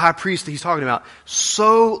 or just the high priest that he's talking about,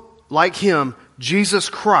 so like him, Jesus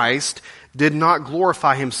Christ did not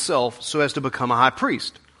glorify himself so as to become a high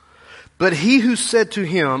priest. But he who said to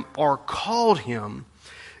him or called him,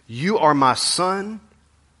 you are my son.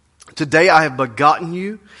 Today I have begotten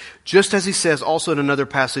you. Just as he says also in another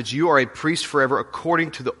passage, you are a priest forever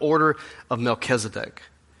according to the order of Melchizedek.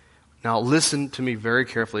 Now listen to me very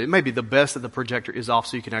carefully. It may be the best that the projector is off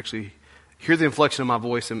so you can actually hear the inflection of my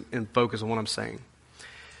voice and focus on what I'm saying.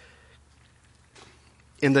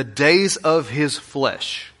 In the days of his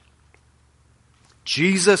flesh,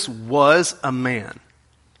 Jesus was a man.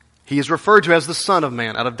 He is referred to as the Son of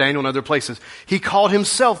Man out of Daniel and other places. He called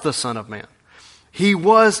himself the Son of Man. He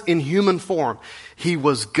was in human form. He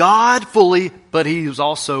was God fully, but he was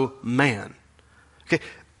also man. Okay,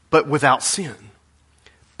 but without sin.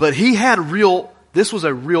 But he had this was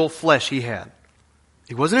a real flesh he had.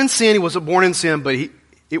 He wasn't in sin, he wasn't born in sin, but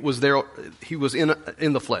he was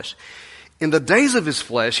in the flesh. In the days of his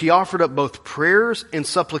flesh, he offered up both prayers and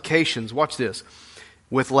supplications, watch this,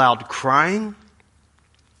 with loud crying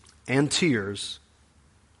and tears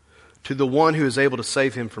to the one who is able to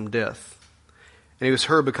save him from death. And he was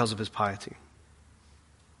heard because of his piety.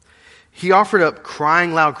 He offered up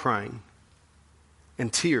crying, loud crying,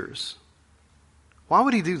 and tears. Why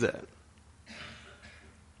would he do that?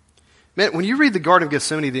 Man, when you read the Garden of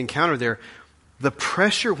Gethsemane, the encounter there, the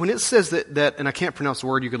pressure, when it says that, and I can't pronounce the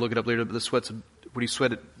word, you could look it up later, but when he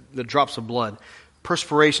sweated, the drops of blood.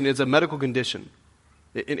 Perspiration is a medical condition.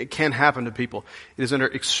 It can happen to people. It is under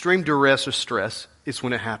extreme duress or stress. It's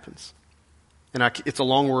when it happens. And it's a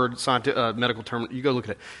long word, scientific, medical term. You go look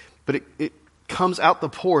at it. But it comes out the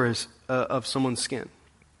pores of someone's skin.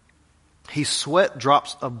 He sweat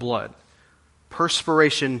drops of blood.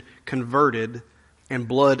 Perspiration converted, and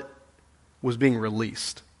blood was being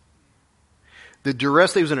released. The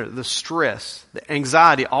duress that he was under, the stress, the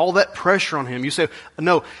anxiety, all that pressure on him. You say,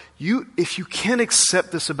 no, if you can't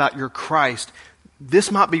accept this about your Christ,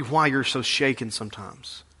 this might be why you're so shaken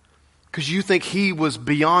sometimes. Because you think he was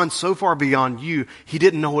so far beyond you, he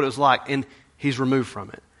didn't know what it was like, and he's removed from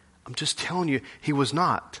it. I'm just telling you, he was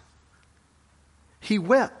not. He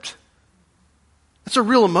wept. That's a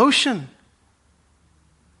real emotion.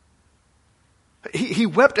 He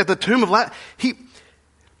wept at the tomb of Lazarus.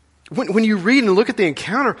 When you read and look at the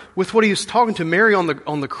encounter with what he was talking to Mary on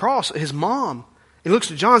the cross, his mom, he looks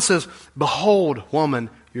to John and says, "Behold, woman,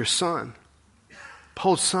 your son.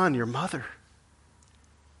 Behold, son, your mother."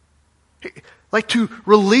 Like to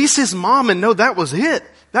release his mom and know that was it.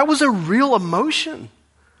 That was a real emotion.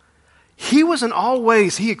 He was in all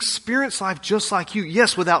ways, he experienced life just like you.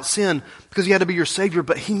 Yes, without sin, because he had to be your Savior,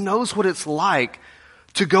 but he knows what it's like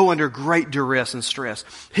to go under great duress and stress.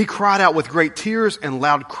 He cried out with great tears and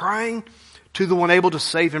loud crying to the one able to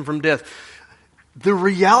save him from death. The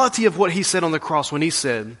reality of what he said on the cross when he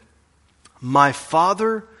said, "My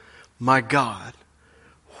Father, my God,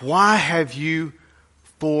 why have you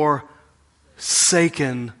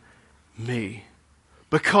forsaken me?"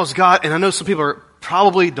 Because God, and I know some people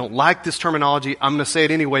probably don't like this terminology. I'm going to say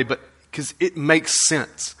it anyway, but because it makes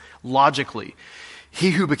sense logically.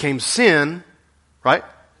 He who became sin, right?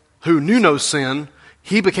 Who knew no sin,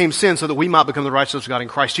 he became sin so that we might become the righteousness of God in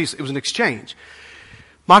Christ Jesus. It was an exchange.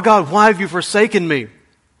 My God, why have you forsaken me?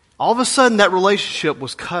 All of a sudden that relationship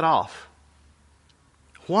was cut off.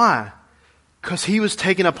 Why? Because he was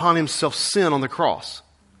taking upon himself sin on the cross.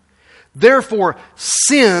 Therefore,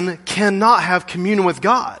 sin cannot have communion with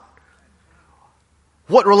God.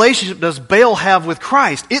 What relationship does Baal have with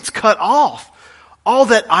Christ? It's cut off. All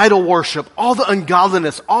that idol worship, all the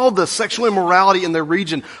ungodliness, all the sexual immorality in their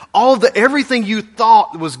region, everything you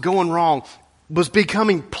thought was going wrong was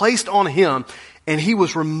becoming placed on him, and he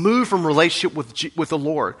was removed from relationship with the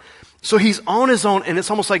Lord. So he's on his own, and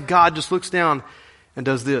it's almost like God just looks down and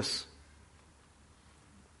does this.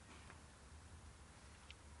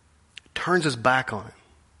 Turns his back on him.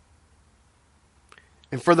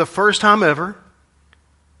 And for the first time ever,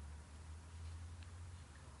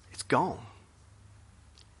 it's gone.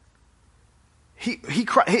 He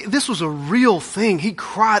cried. This was a real thing. He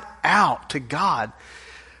cried out to God,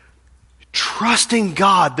 trusting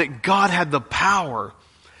God that God had the power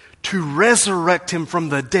to resurrect him from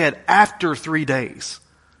the dead after 3 days.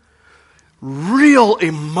 Real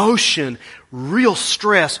emotion, real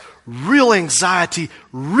stress, real anxiety,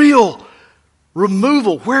 real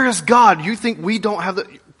removal. Where is God? You think we don't have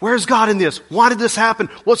where's God in this? Why did this happen?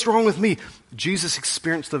 What's wrong with me? Jesus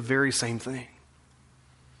experienced the very same thing.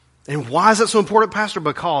 And why is that so important, Pastor?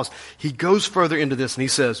 Because he goes further into this and he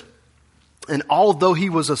says, and although he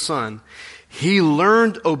was a son, he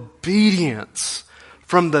learned obedience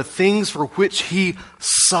from the things for which he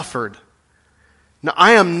suffered. Now,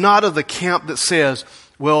 I am not of the camp that says,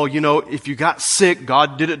 well, if you got sick,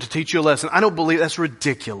 God did it to teach you a lesson. I don't believe that's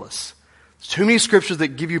ridiculous. There's too many scriptures that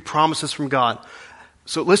give you promises from God.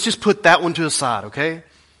 So let's just put that one to the side, okay?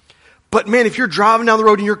 But man, if you're driving down the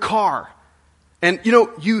road in your car, and,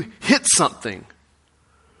 you hit something.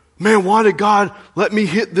 Man, why did God let me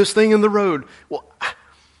hit this thing in the road? Well,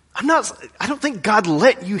 I don't think God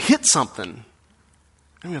let you hit something.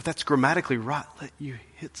 I mean, if that's grammatically right, let you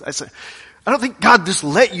hit. I don't think God just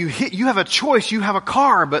let you hit. You have a choice. You have a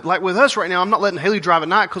car. But like with us right now, I'm not letting Haley drive at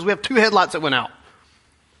night because we have 2 headlights that went out.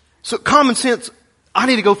 So common sense, I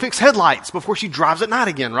need to go fix headlights before she drives at night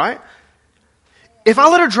again, right? If I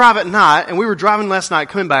let her drive at night, and we were driving last night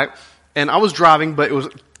coming back, and I was driving, but it was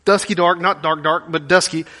dusky dark, not dark, but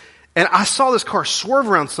dusky. And I saw this car swerve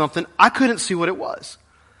around something. I couldn't see what it was.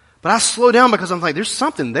 But I slowed down because I'm like, there's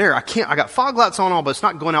something there. I got fog lights on all, but it's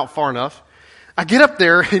not going out far enough. I get up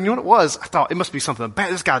there, and you know what it was? I thought it must be something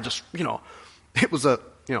bad. This guy just, it was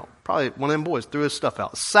probably one of them boys threw his stuff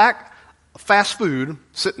out. A sack fast food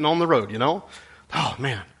sitting on the road, Oh,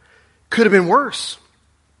 man, could have been worse.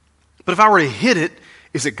 But if I were to hit it,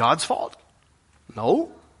 is it God's fault?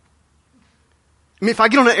 No. I mean, if I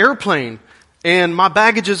get on an airplane and my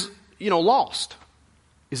baggage is, lost,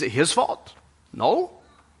 is it his fault? No.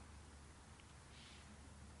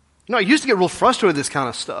 I used to get real frustrated with this kind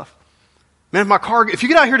of stuff. Man, if you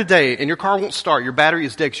get out here today and your car won't start, your battery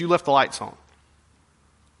is dead because you left the lights on,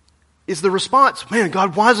 is the response, man,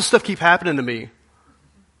 God, why does this stuff keep happening to me?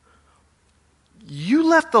 You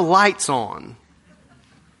left the lights on.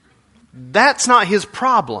 That's not his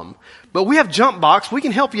problem. But we have Jump Box. We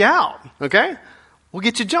can help you out, okay? We'll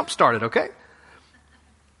get you jump started, okay?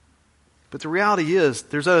 But the reality is,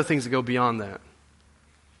 there's other things that go beyond that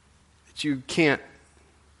you can't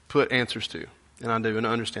put answers to. And I do, and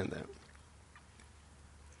I understand that.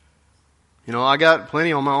 I got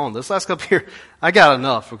plenty on my own. This last couple here, I got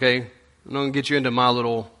enough, okay? I'm not going to get you into my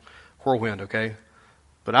little whirlwind, okay?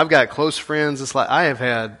 But I've got close friends. It's like I have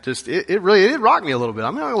had just, it rocked me a little bit.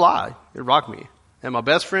 I'm not going to lie. It rocked me. And my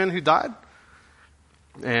best friend who died,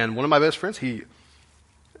 and one of my best friends, he,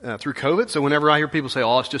 through COVID, so whenever I hear people say,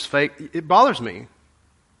 oh, it's just fake, it bothers me.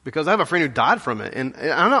 Because I have a friend who died from it. And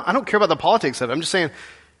I don't care about the politics of it. I'm just saying,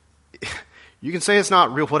 you can say it's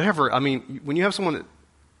not real, whatever. I mean, when you have someone that,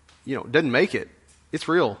 doesn't make it, it's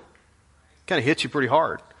real. It kind of hits you pretty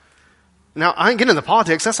hard. Now, I ain't getting into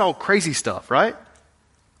politics. That's all crazy stuff, right?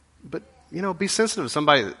 But, be sensitive to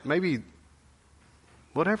somebody that maybe,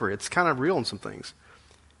 whatever. It's kind of real in some things.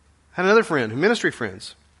 I had another friend, ministry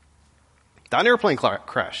friends, died in an airplane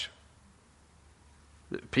crash.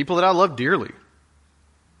 People that I love dearly.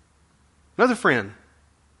 Another friend,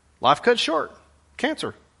 life cut short,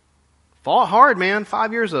 cancer. Fought hard, man,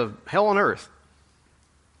 5 years of hell on earth.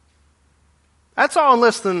 That's all in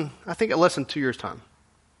less than 2 years' time.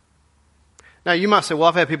 Now, you might say, well,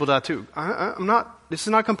 I've had people die too. This is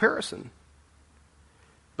not a comparison.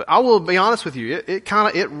 But I will be honest with you,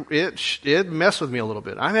 it messed with me a little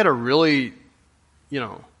bit. I've had to really,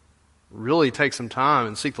 really take some time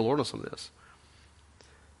and seek the Lord on some of this.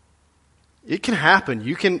 It can happen.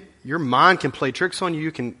 Your mind can play tricks on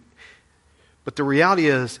you. But the reality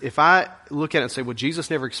is, if I look at it and say, well,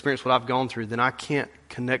 Jesus never experienced what I've gone through, then I can't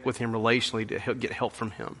connect with him relationally to get help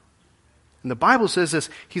from him. And the Bible says this,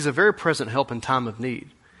 he's a very present help in time of need.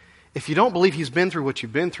 If you don't believe he's been through what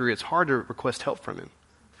you've been through, it's hard to request help from him.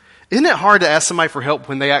 Isn't it hard to ask somebody for help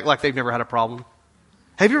when they act like they've never had a problem?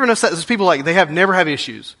 Have you ever noticed that? There's people like, they never have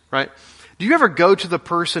issues, right? Do you ever go to the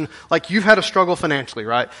person, like you've had a struggle financially,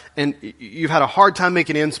 right? And you've had a hard time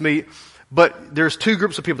making ends meet, but there's two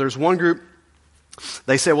groups of people. There's one group,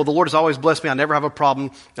 they say, well, the Lord has always blessed me. I never have a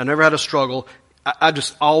problem. I never had a struggle. I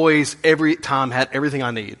just always, every time, had everything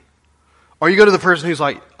I need. Or you go to the person who's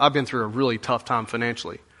like, I've been through a really tough time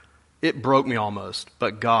financially. It broke me almost,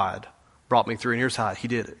 but God brought me through, and here's how he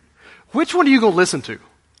did it. Which one are you going to listen to?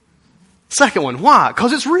 Second one. Why?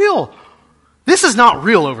 Because it's real. This is not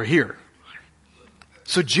real over here.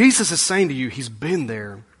 So Jesus is saying to you, he's been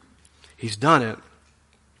there. He's done it.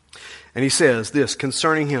 And he says this,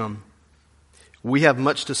 concerning him, we have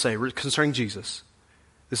much to say concerning Jesus.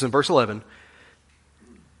 This is in verse 11.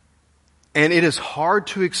 And it is hard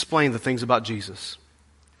to explain the things about Jesus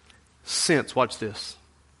since, watch this,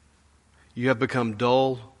 you have become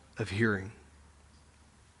dull of hearing.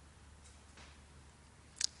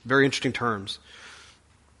 Very interesting terms.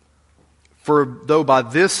 For though by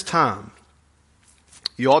this time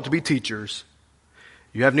you ought to be teachers,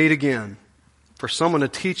 you have need again for someone to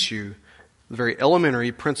teach you the very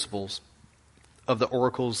elementary principles of the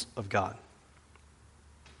oracles of God.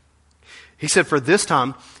 He said, for this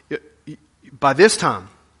time, by this time,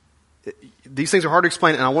 these things are hard to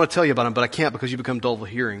explain, and I want to tell you about them, but I can't because you become dull of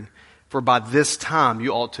hearing. For by this time,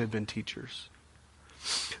 you ought to have been teachers.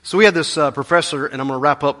 So we had this professor, and I'm going to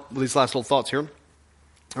wrap up with these last little thoughts here.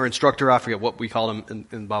 Or instructor, I forget what we call him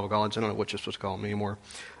in Bible college. I don't know what you're supposed to call him anymore.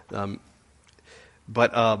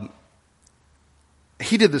 But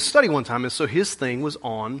he did this study one time, and so his thing was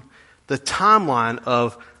on the timeline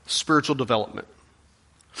of spiritual development.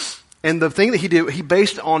 And the thing that he did, he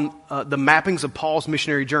based on the mappings of Paul's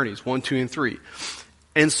missionary journeys, 1, 2, and 3.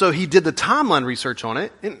 And so he did the timeline research on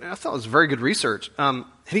it, and I thought it was very good research. And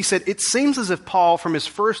he said, it seems as if Paul, from his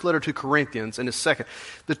first letter to Corinthians and his second,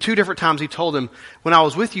 the two different times he told them, when I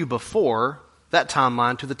was with you before, that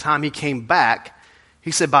timeline, to the time he came back,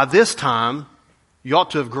 he said, by this time, you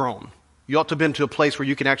ought to have grown. You ought to have been to a place where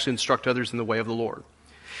you can actually instruct others in the way of the Lord.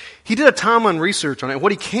 He did a timeline research on it, and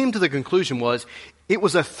what he came to the conclusion was, it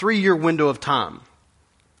was a 3-year window of time.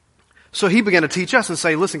 So he began to teach us and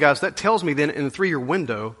say, listen guys, that tells me then in the 3-year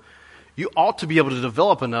window, you ought to be able to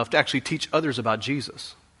develop enough to actually teach others about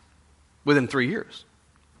Jesus within 3 years.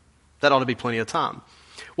 That ought to be plenty of time.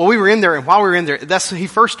 Well, we were in there, and while we were in there, he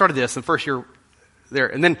first started this in the first year there.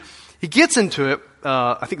 And then he gets into it,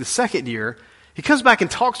 I think the second year. He comes back and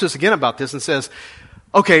talks to us again about this and says,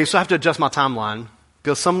 okay, so I have to adjust my timeline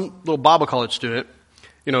because some little Bible college student,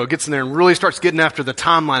 gets in there and really starts getting after the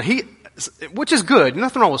timeline. Which is good.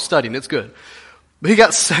 Nothing wrong with studying. It's good. But he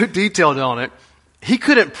got so detailed on it, he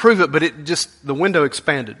couldn't prove it, but the window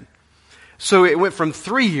expanded. So it went from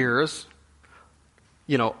 3 years,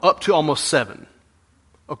 up to almost 7.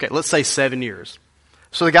 Okay, let's say 7 years.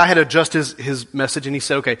 So the guy had to adjust his message, and he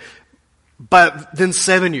said, okay, but then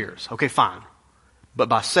 7 years. Okay, fine. But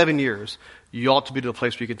by 7 years, you ought to be to a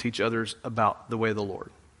place where you can teach others about the way of the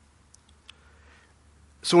Lord.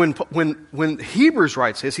 So when Hebrews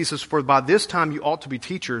writes this, he says, for by this time you ought to be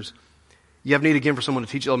teachers. You have need again for someone to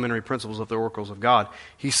teach elementary principles of the oracles of God.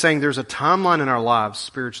 He's saying there's a timeline in our lives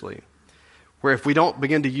spiritually where if we don't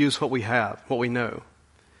begin to use what we have, what we know,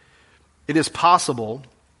 it is possible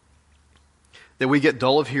that we get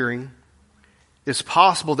dull of hearing. It's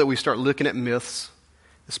possible that we start looking at myths.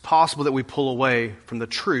 It's possible that we pull away from the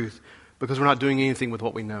truth because we're not doing anything with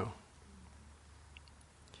what we know.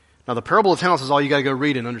 Now, the parable of talents is all you got to go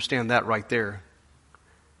read and understand that right there.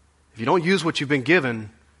 If you don't use what you've been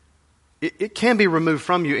given, it can be removed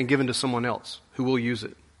from you and given to someone else who will use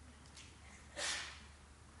it.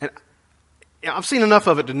 And I've seen enough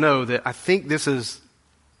of it to know that I think this is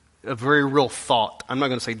a very real thought. I'm not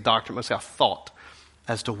going to say doctrine, I'm going to say a thought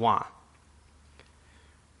as to why.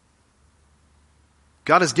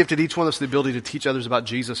 God has gifted each one of us the ability to teach others about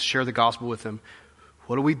Jesus, share the gospel with them.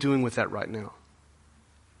 What are we doing with that right now?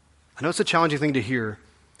 I know it's a challenging thing to hear,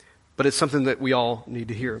 but it's something that we all need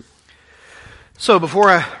to hear. So before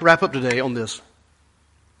I wrap up today on this,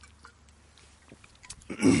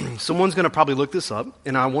 someone's going to probably look this up,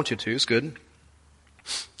 and I want you to. It's good.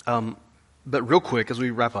 But real quick, as we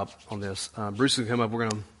wrap up on this, Bruce is going to come up. We're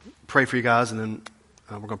going to pray for you guys, and then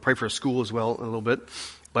we're going to pray for a school as well in a little bit.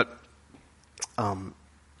 But when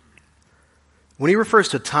he refers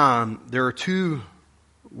to time, there are two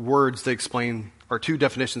words that explain, or two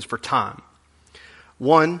definitions for time.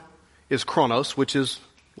 One is chronos, which is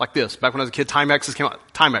like this. Back when I was a kid, Timexes came out.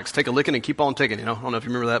 Timex, take a licking and keep on ticking. I don't know if you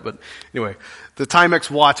remember that, but anyway, the Timex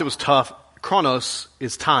watch, it was tough. Chronos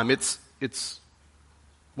is time. It's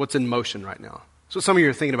what's in motion right now. So some of you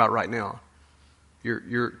are thinking about right now.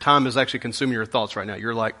 Your time is actually consuming your thoughts right now.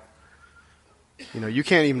 You're like, you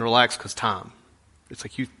can't even relax because time. It's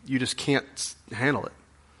like you just can't handle it.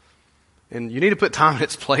 And you need to put time in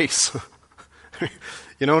its place.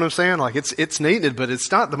 You know what I'm saying? Like it's needed, but it's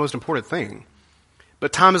not the most important thing.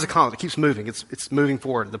 But time is a constant. It keeps moving. It's moving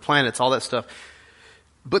forward. The planets, all that stuff.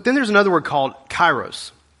 But then there's another word called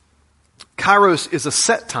kairos. Kairos is a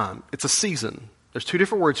set time. It's a season. There's two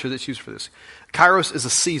different words here that's used for this. Kairos is a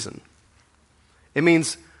season. It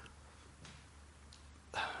means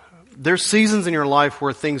there's seasons in your life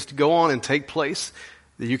where things go on and take place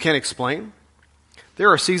that you can't explain. There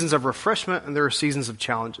are seasons of refreshment and there are seasons of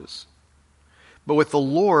challenges. But with the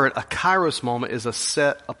Lord, a kairos moment is a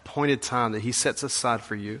set, appointed time that he sets aside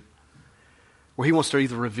for you, where he wants to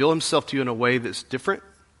either reveal himself to you in a way that's different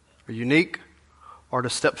or unique, or to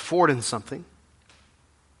step forward in something.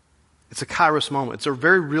 It's a kairos moment. It's a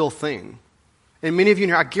very real thing. And many of you in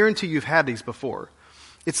here, I guarantee you've had these before.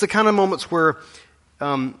 It's the kind of moments where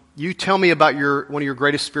you tell me about one of your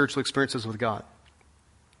greatest spiritual experiences with God.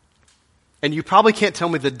 And you probably can't tell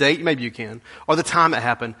me the date, maybe you can, or the time it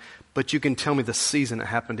happened, but you can tell me the season it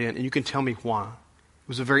happened in, and you can tell me why. It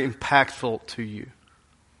was very impactful to you.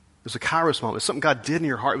 It was a kairos moment. It was something God did in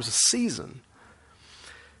your heart. It was a season.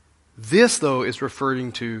 This, though, is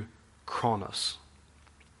referring to chronos.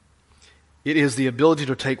 It is the ability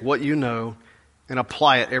to take what you know and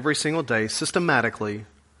apply it every single day systematically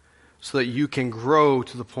so that you can grow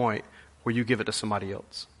to the point where you give it to somebody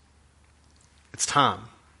else. It's time.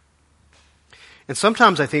 And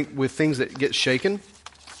sometimes I think with things that get shaken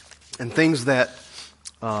and things that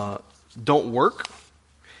don't work,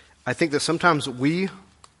 I think that sometimes we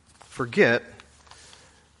forget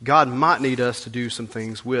God might need us to do some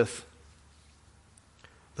things with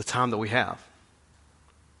the time that we have.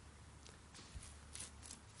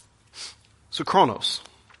 So chronos.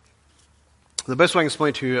 The best way I can explain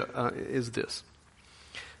it to you is this.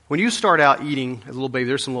 When you start out eating as a little baby,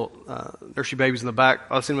 there's some little nursery babies in the back.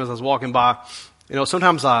 I was seeing them as I was walking by.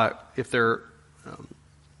 Sometimes if they're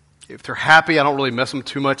happy, I don't really mess with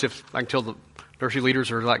them too much. If I can tell the nursery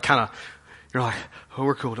leaders are like kind of, you're like, oh,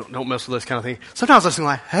 we're cool, don't mess with this kind of thing. Sometimes I sing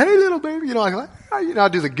like, hey, little baby, I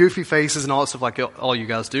do the goofy faces and all that stuff like all you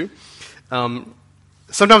guys do.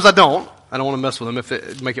 Sometimes I don't. I don't want to mess with them if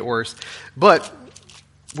it make it worse. But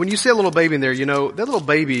when you see a little baby in there, that little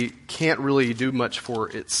baby can't really do much for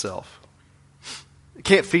itself. It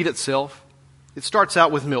can't feed itself. It starts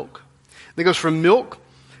out with milk. Then it goes from milk,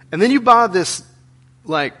 and then you buy this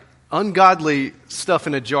ungodly stuff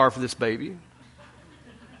in a jar for this baby.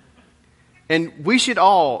 And we should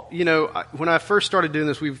all, when I first started doing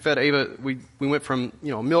this, we fed Ava, we went from,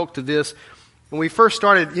 milk to this. When we first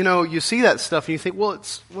started, you see that stuff and you think, well,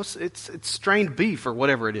 it's strained beef or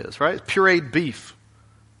whatever it is, right? It's pureed beef.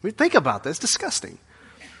 I mean, think about that. It's disgusting.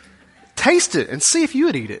 Taste it and see if you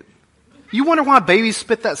would eat it. You wonder why babies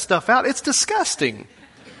spit that stuff out? It's disgusting.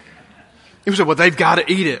 You say, well, they've got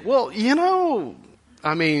to eat it. Well,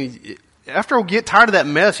 after we get tired of that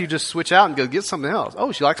mess, you just switch out and go get something else.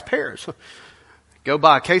 Oh, she likes pears. Go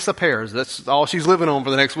buy a case of pears. That's all she's living on for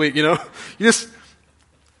the next week,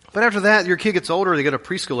 But after that, your kid gets older, they get a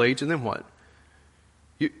preschool age, and then what?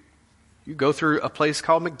 You go through a place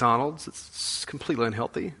called McDonald's. It's completely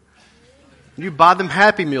unhealthy. You buy them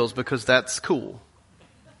Happy Meals because that's cool.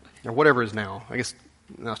 Or whatever it is now. I guess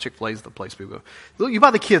now Chick-fil-A is the place people go. You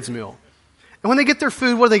buy the kids' meal. And when they get their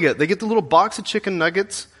food, what do they get? They get the little box of chicken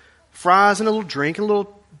nuggets, fries, and a little drink, and a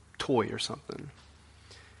little toy or something.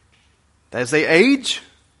 As they age,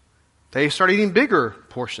 they start eating bigger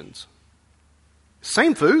portions.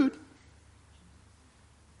 Same food.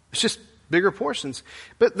 It's just bigger portions.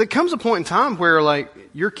 But there comes a point in time where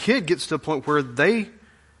your kid gets to a point where they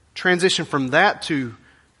transition from that to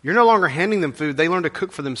you're no longer handing them food. They learn to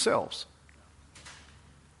cook for themselves.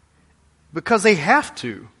 Because they have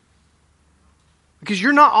to. Because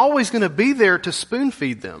you're not always going to be there to spoon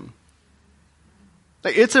feed them.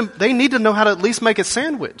 They need to know how to at least make a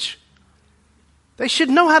sandwich. They should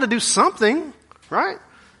know how to do something, right?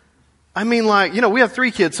 We have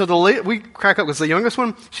 3 kids, so we crack up because the youngest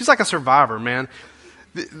one, she's like a survivor, man.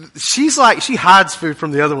 She hides food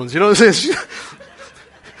from the other ones. You know what I'm saying?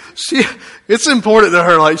 It's important to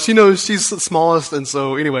her. She knows she's the smallest, and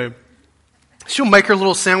so anyway, she'll make her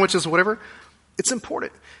little sandwiches or whatever. It's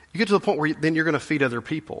important. You get to the point where then you're going to feed other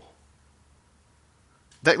people.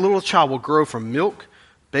 That little child will grow from milk,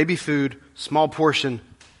 baby food, small portion,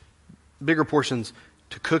 bigger portions,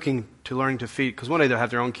 to cooking, to learning to feed. Because one day they'll have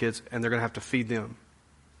their own kids and they're going to have to feed them.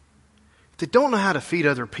 If they don't know how to feed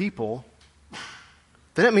other people,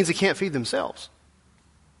 then that means they can't feed themselves.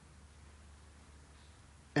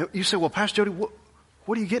 And you say, well, Pastor Jody,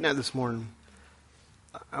 what are you getting at this morning?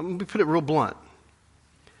 I'm going to put it real blunt.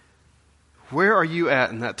 Where are you at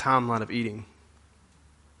in that timeline of eating?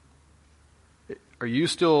 Are you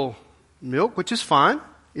still milk, which is fine,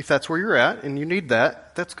 if that's where you're at, and you need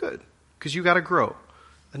that, that's good, because you got to grow.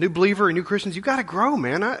 A new believer, a new Christian, you got to grow,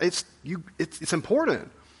 man. It's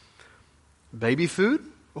important. Baby food,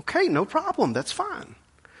 okay, no problem, that's fine.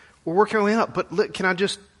 We're working our way up, but look,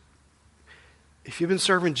 if you've been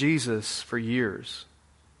serving Jesus for years,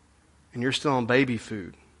 and you're still on baby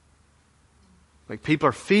food, people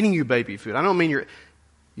are feeding you baby food. I don't mean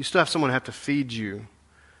you still have someone have to feed you.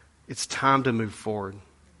 It's time to move forward.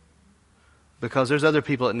 Because there's other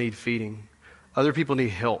people that need feeding. Other people need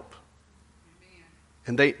help.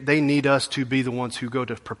 And they need us to be the ones who go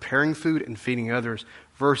to preparing food and feeding others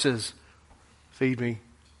versus feed me,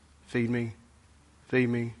 feed me, feed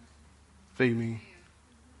me, feed me.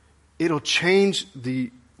 It'll change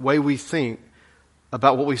the way we think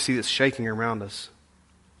about what we see that's shaking around us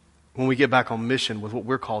when we get back on mission with what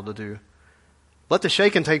we're called to do. Let the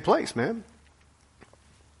shaking take place, man.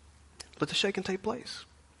 Let the shaking take place.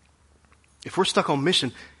 If we're stuck on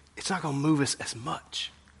mission, it's not going to move us as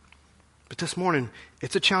much. But this morning,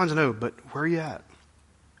 it's a challenge, I know, but where are you at?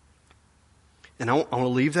 And I want to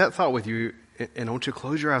leave that thought with you, and I want you to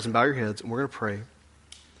close your eyes and bow your heads, and we're going to pray.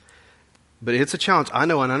 But it's a challenge. I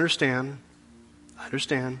know and understand. I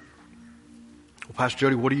understand. Well, Pastor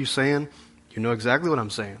Jody, what are you saying? You know exactly what I'm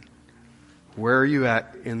saying. Where are you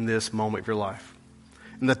at in this moment of your life?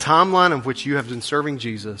 In the timeline of which you have been serving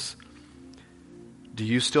Jesus, do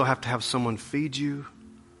you still have to have someone feed you?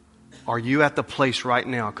 Are you at the place right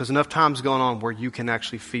now? Because enough time's going on where you can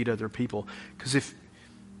actually feed other people. Because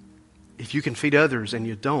if you can feed others and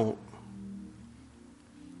you don't,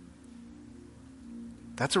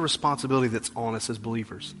 that's a responsibility that's on us as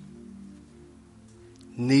believers.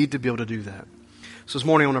 Need to be able to do that. So this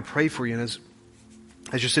morning I want to pray for you. And as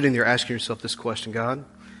you're sitting there asking yourself this question, God,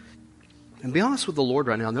 and be honest with the Lord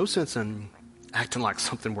right now. No sense in acting like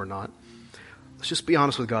something we're not. Let's just be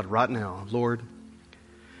honest with God right now. Lord,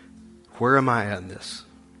 where am I at in this?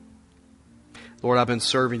 Lord, I've been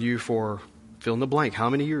serving you for fill in the blank. How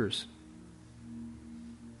many years?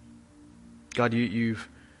 God, you've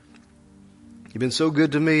You've been so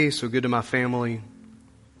good to me, so good to my family.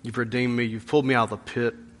 You've redeemed me. You've pulled me out of the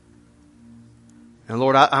pit. And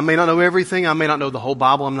Lord, I may not know everything. I may not know the whole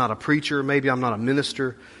Bible. I'm not a preacher. Maybe I'm not a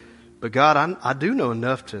minister. But God, I do know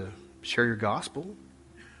enough to share your gospel.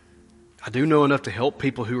 I do know enough to help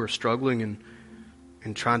people who are struggling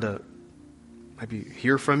and trying to maybe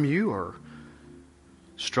hear from you or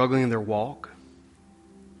struggling in their walk.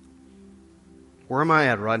 Where am I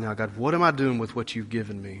at right now, God? What am I doing with what you've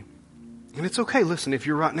given me? And it's okay. Listen, if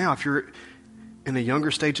you're in a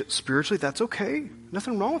younger stage spiritually, that's okay.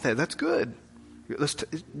 Nothing wrong with that. That's good.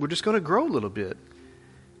 We're just going to grow a little bit.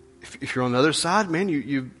 If you're on the other side, man,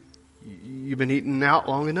 you've been eating out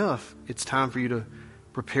long enough. It's time for you to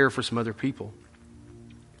prepare for some other people.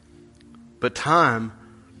 But time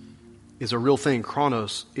is a real thing.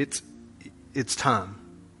 Chronos. It's time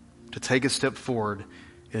to take a step forward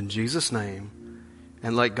in Jesus' name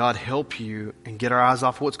and let God help you and get our eyes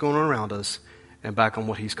off what's going on around us and back on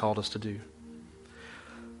what He's called us to do.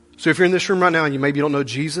 So if you're in this room right now and you maybe don't know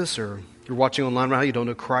Jesus, or you're watching online right now, you don't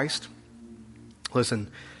know Christ, listen,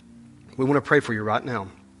 we want to pray for you right now.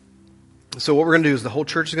 So what we're going to do is the whole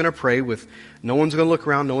church is going to pray with, no one's going to look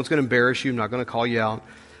around, no one's going to embarrass you, I'm not going to call you out.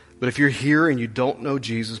 But if you're here and you don't know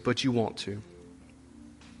Jesus, but you want to,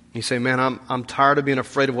 you say, man, I'm tired of being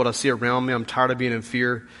afraid of what I see around me. I'm tired of being in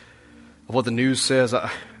fear of what the news says.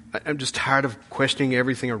 I'm just tired of questioning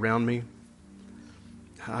everything around me.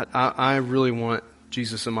 I really want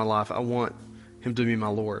Jesus in my life. I want Him to be my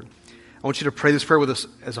Lord. I want you to pray this prayer with us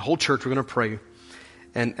as a whole church. We're going to pray.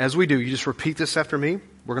 And as we do, you just repeat this after me.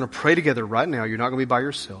 We're going to pray together right now. You're not going to be by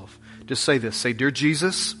yourself. Just say this. Say, dear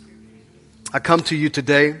Jesus, I come to you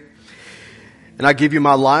today and I give you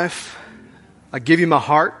my life. I give you my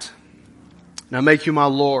heart and I make you my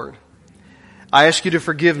Lord. I ask you to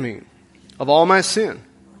forgive me of all my sin.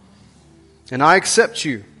 And I accept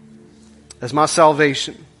you as my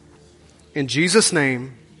salvation. In Jesus'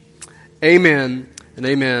 name, amen and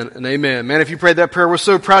amen and amen. Man, if you prayed that prayer, we're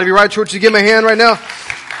so proud of you. Right, church? You give me a hand right now.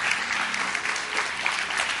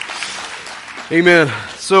 Amen.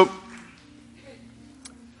 So,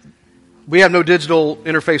 we have no digital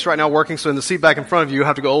interface right now working, so in the seat back in front of you, you'll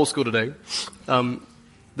have to go old school today.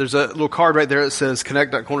 There's a little card right there that says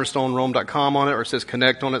connect.cornerstonerome.com on it, or it says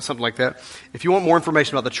connect on it, something like that. If you want more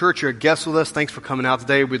information about the church, you're a guest with us. Thanks for coming out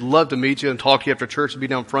today. We'd love to meet you and talk to you after church and be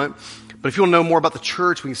down front. But if you want to know more about the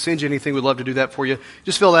church, we can send you anything. We'd love to do that for you.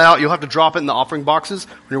 Just fill that out. You'll have to drop it in the offering boxes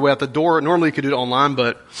on your way out the door. Normally you could do it online,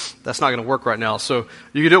 but that's not going to work right now. So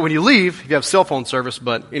you can do it when you leave if you have cell phone service.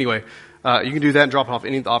 But anyway, you can do that and drop it off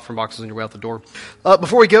any of the offering boxes on your way out the door.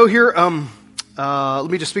 Before we go here,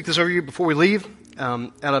 let me just speak this over you before we leave.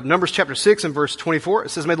 Out of Numbers chapter 6 and verse 24, it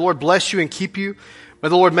says, may the Lord bless you and keep you. May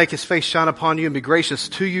the Lord make His face shine upon you and be gracious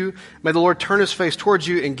to you. May the Lord turn His face towards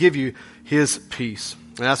you and give you His peace.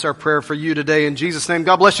 And that's our prayer for you today in Jesus' name.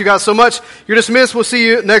 God bless you guys so much. You're dismissed. We'll see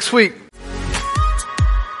you next week.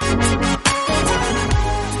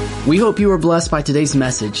 We hope you were blessed by today's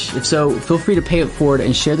message. If so, feel free to pay it forward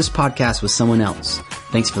and share this podcast with someone else.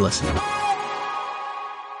 Thanks for listening.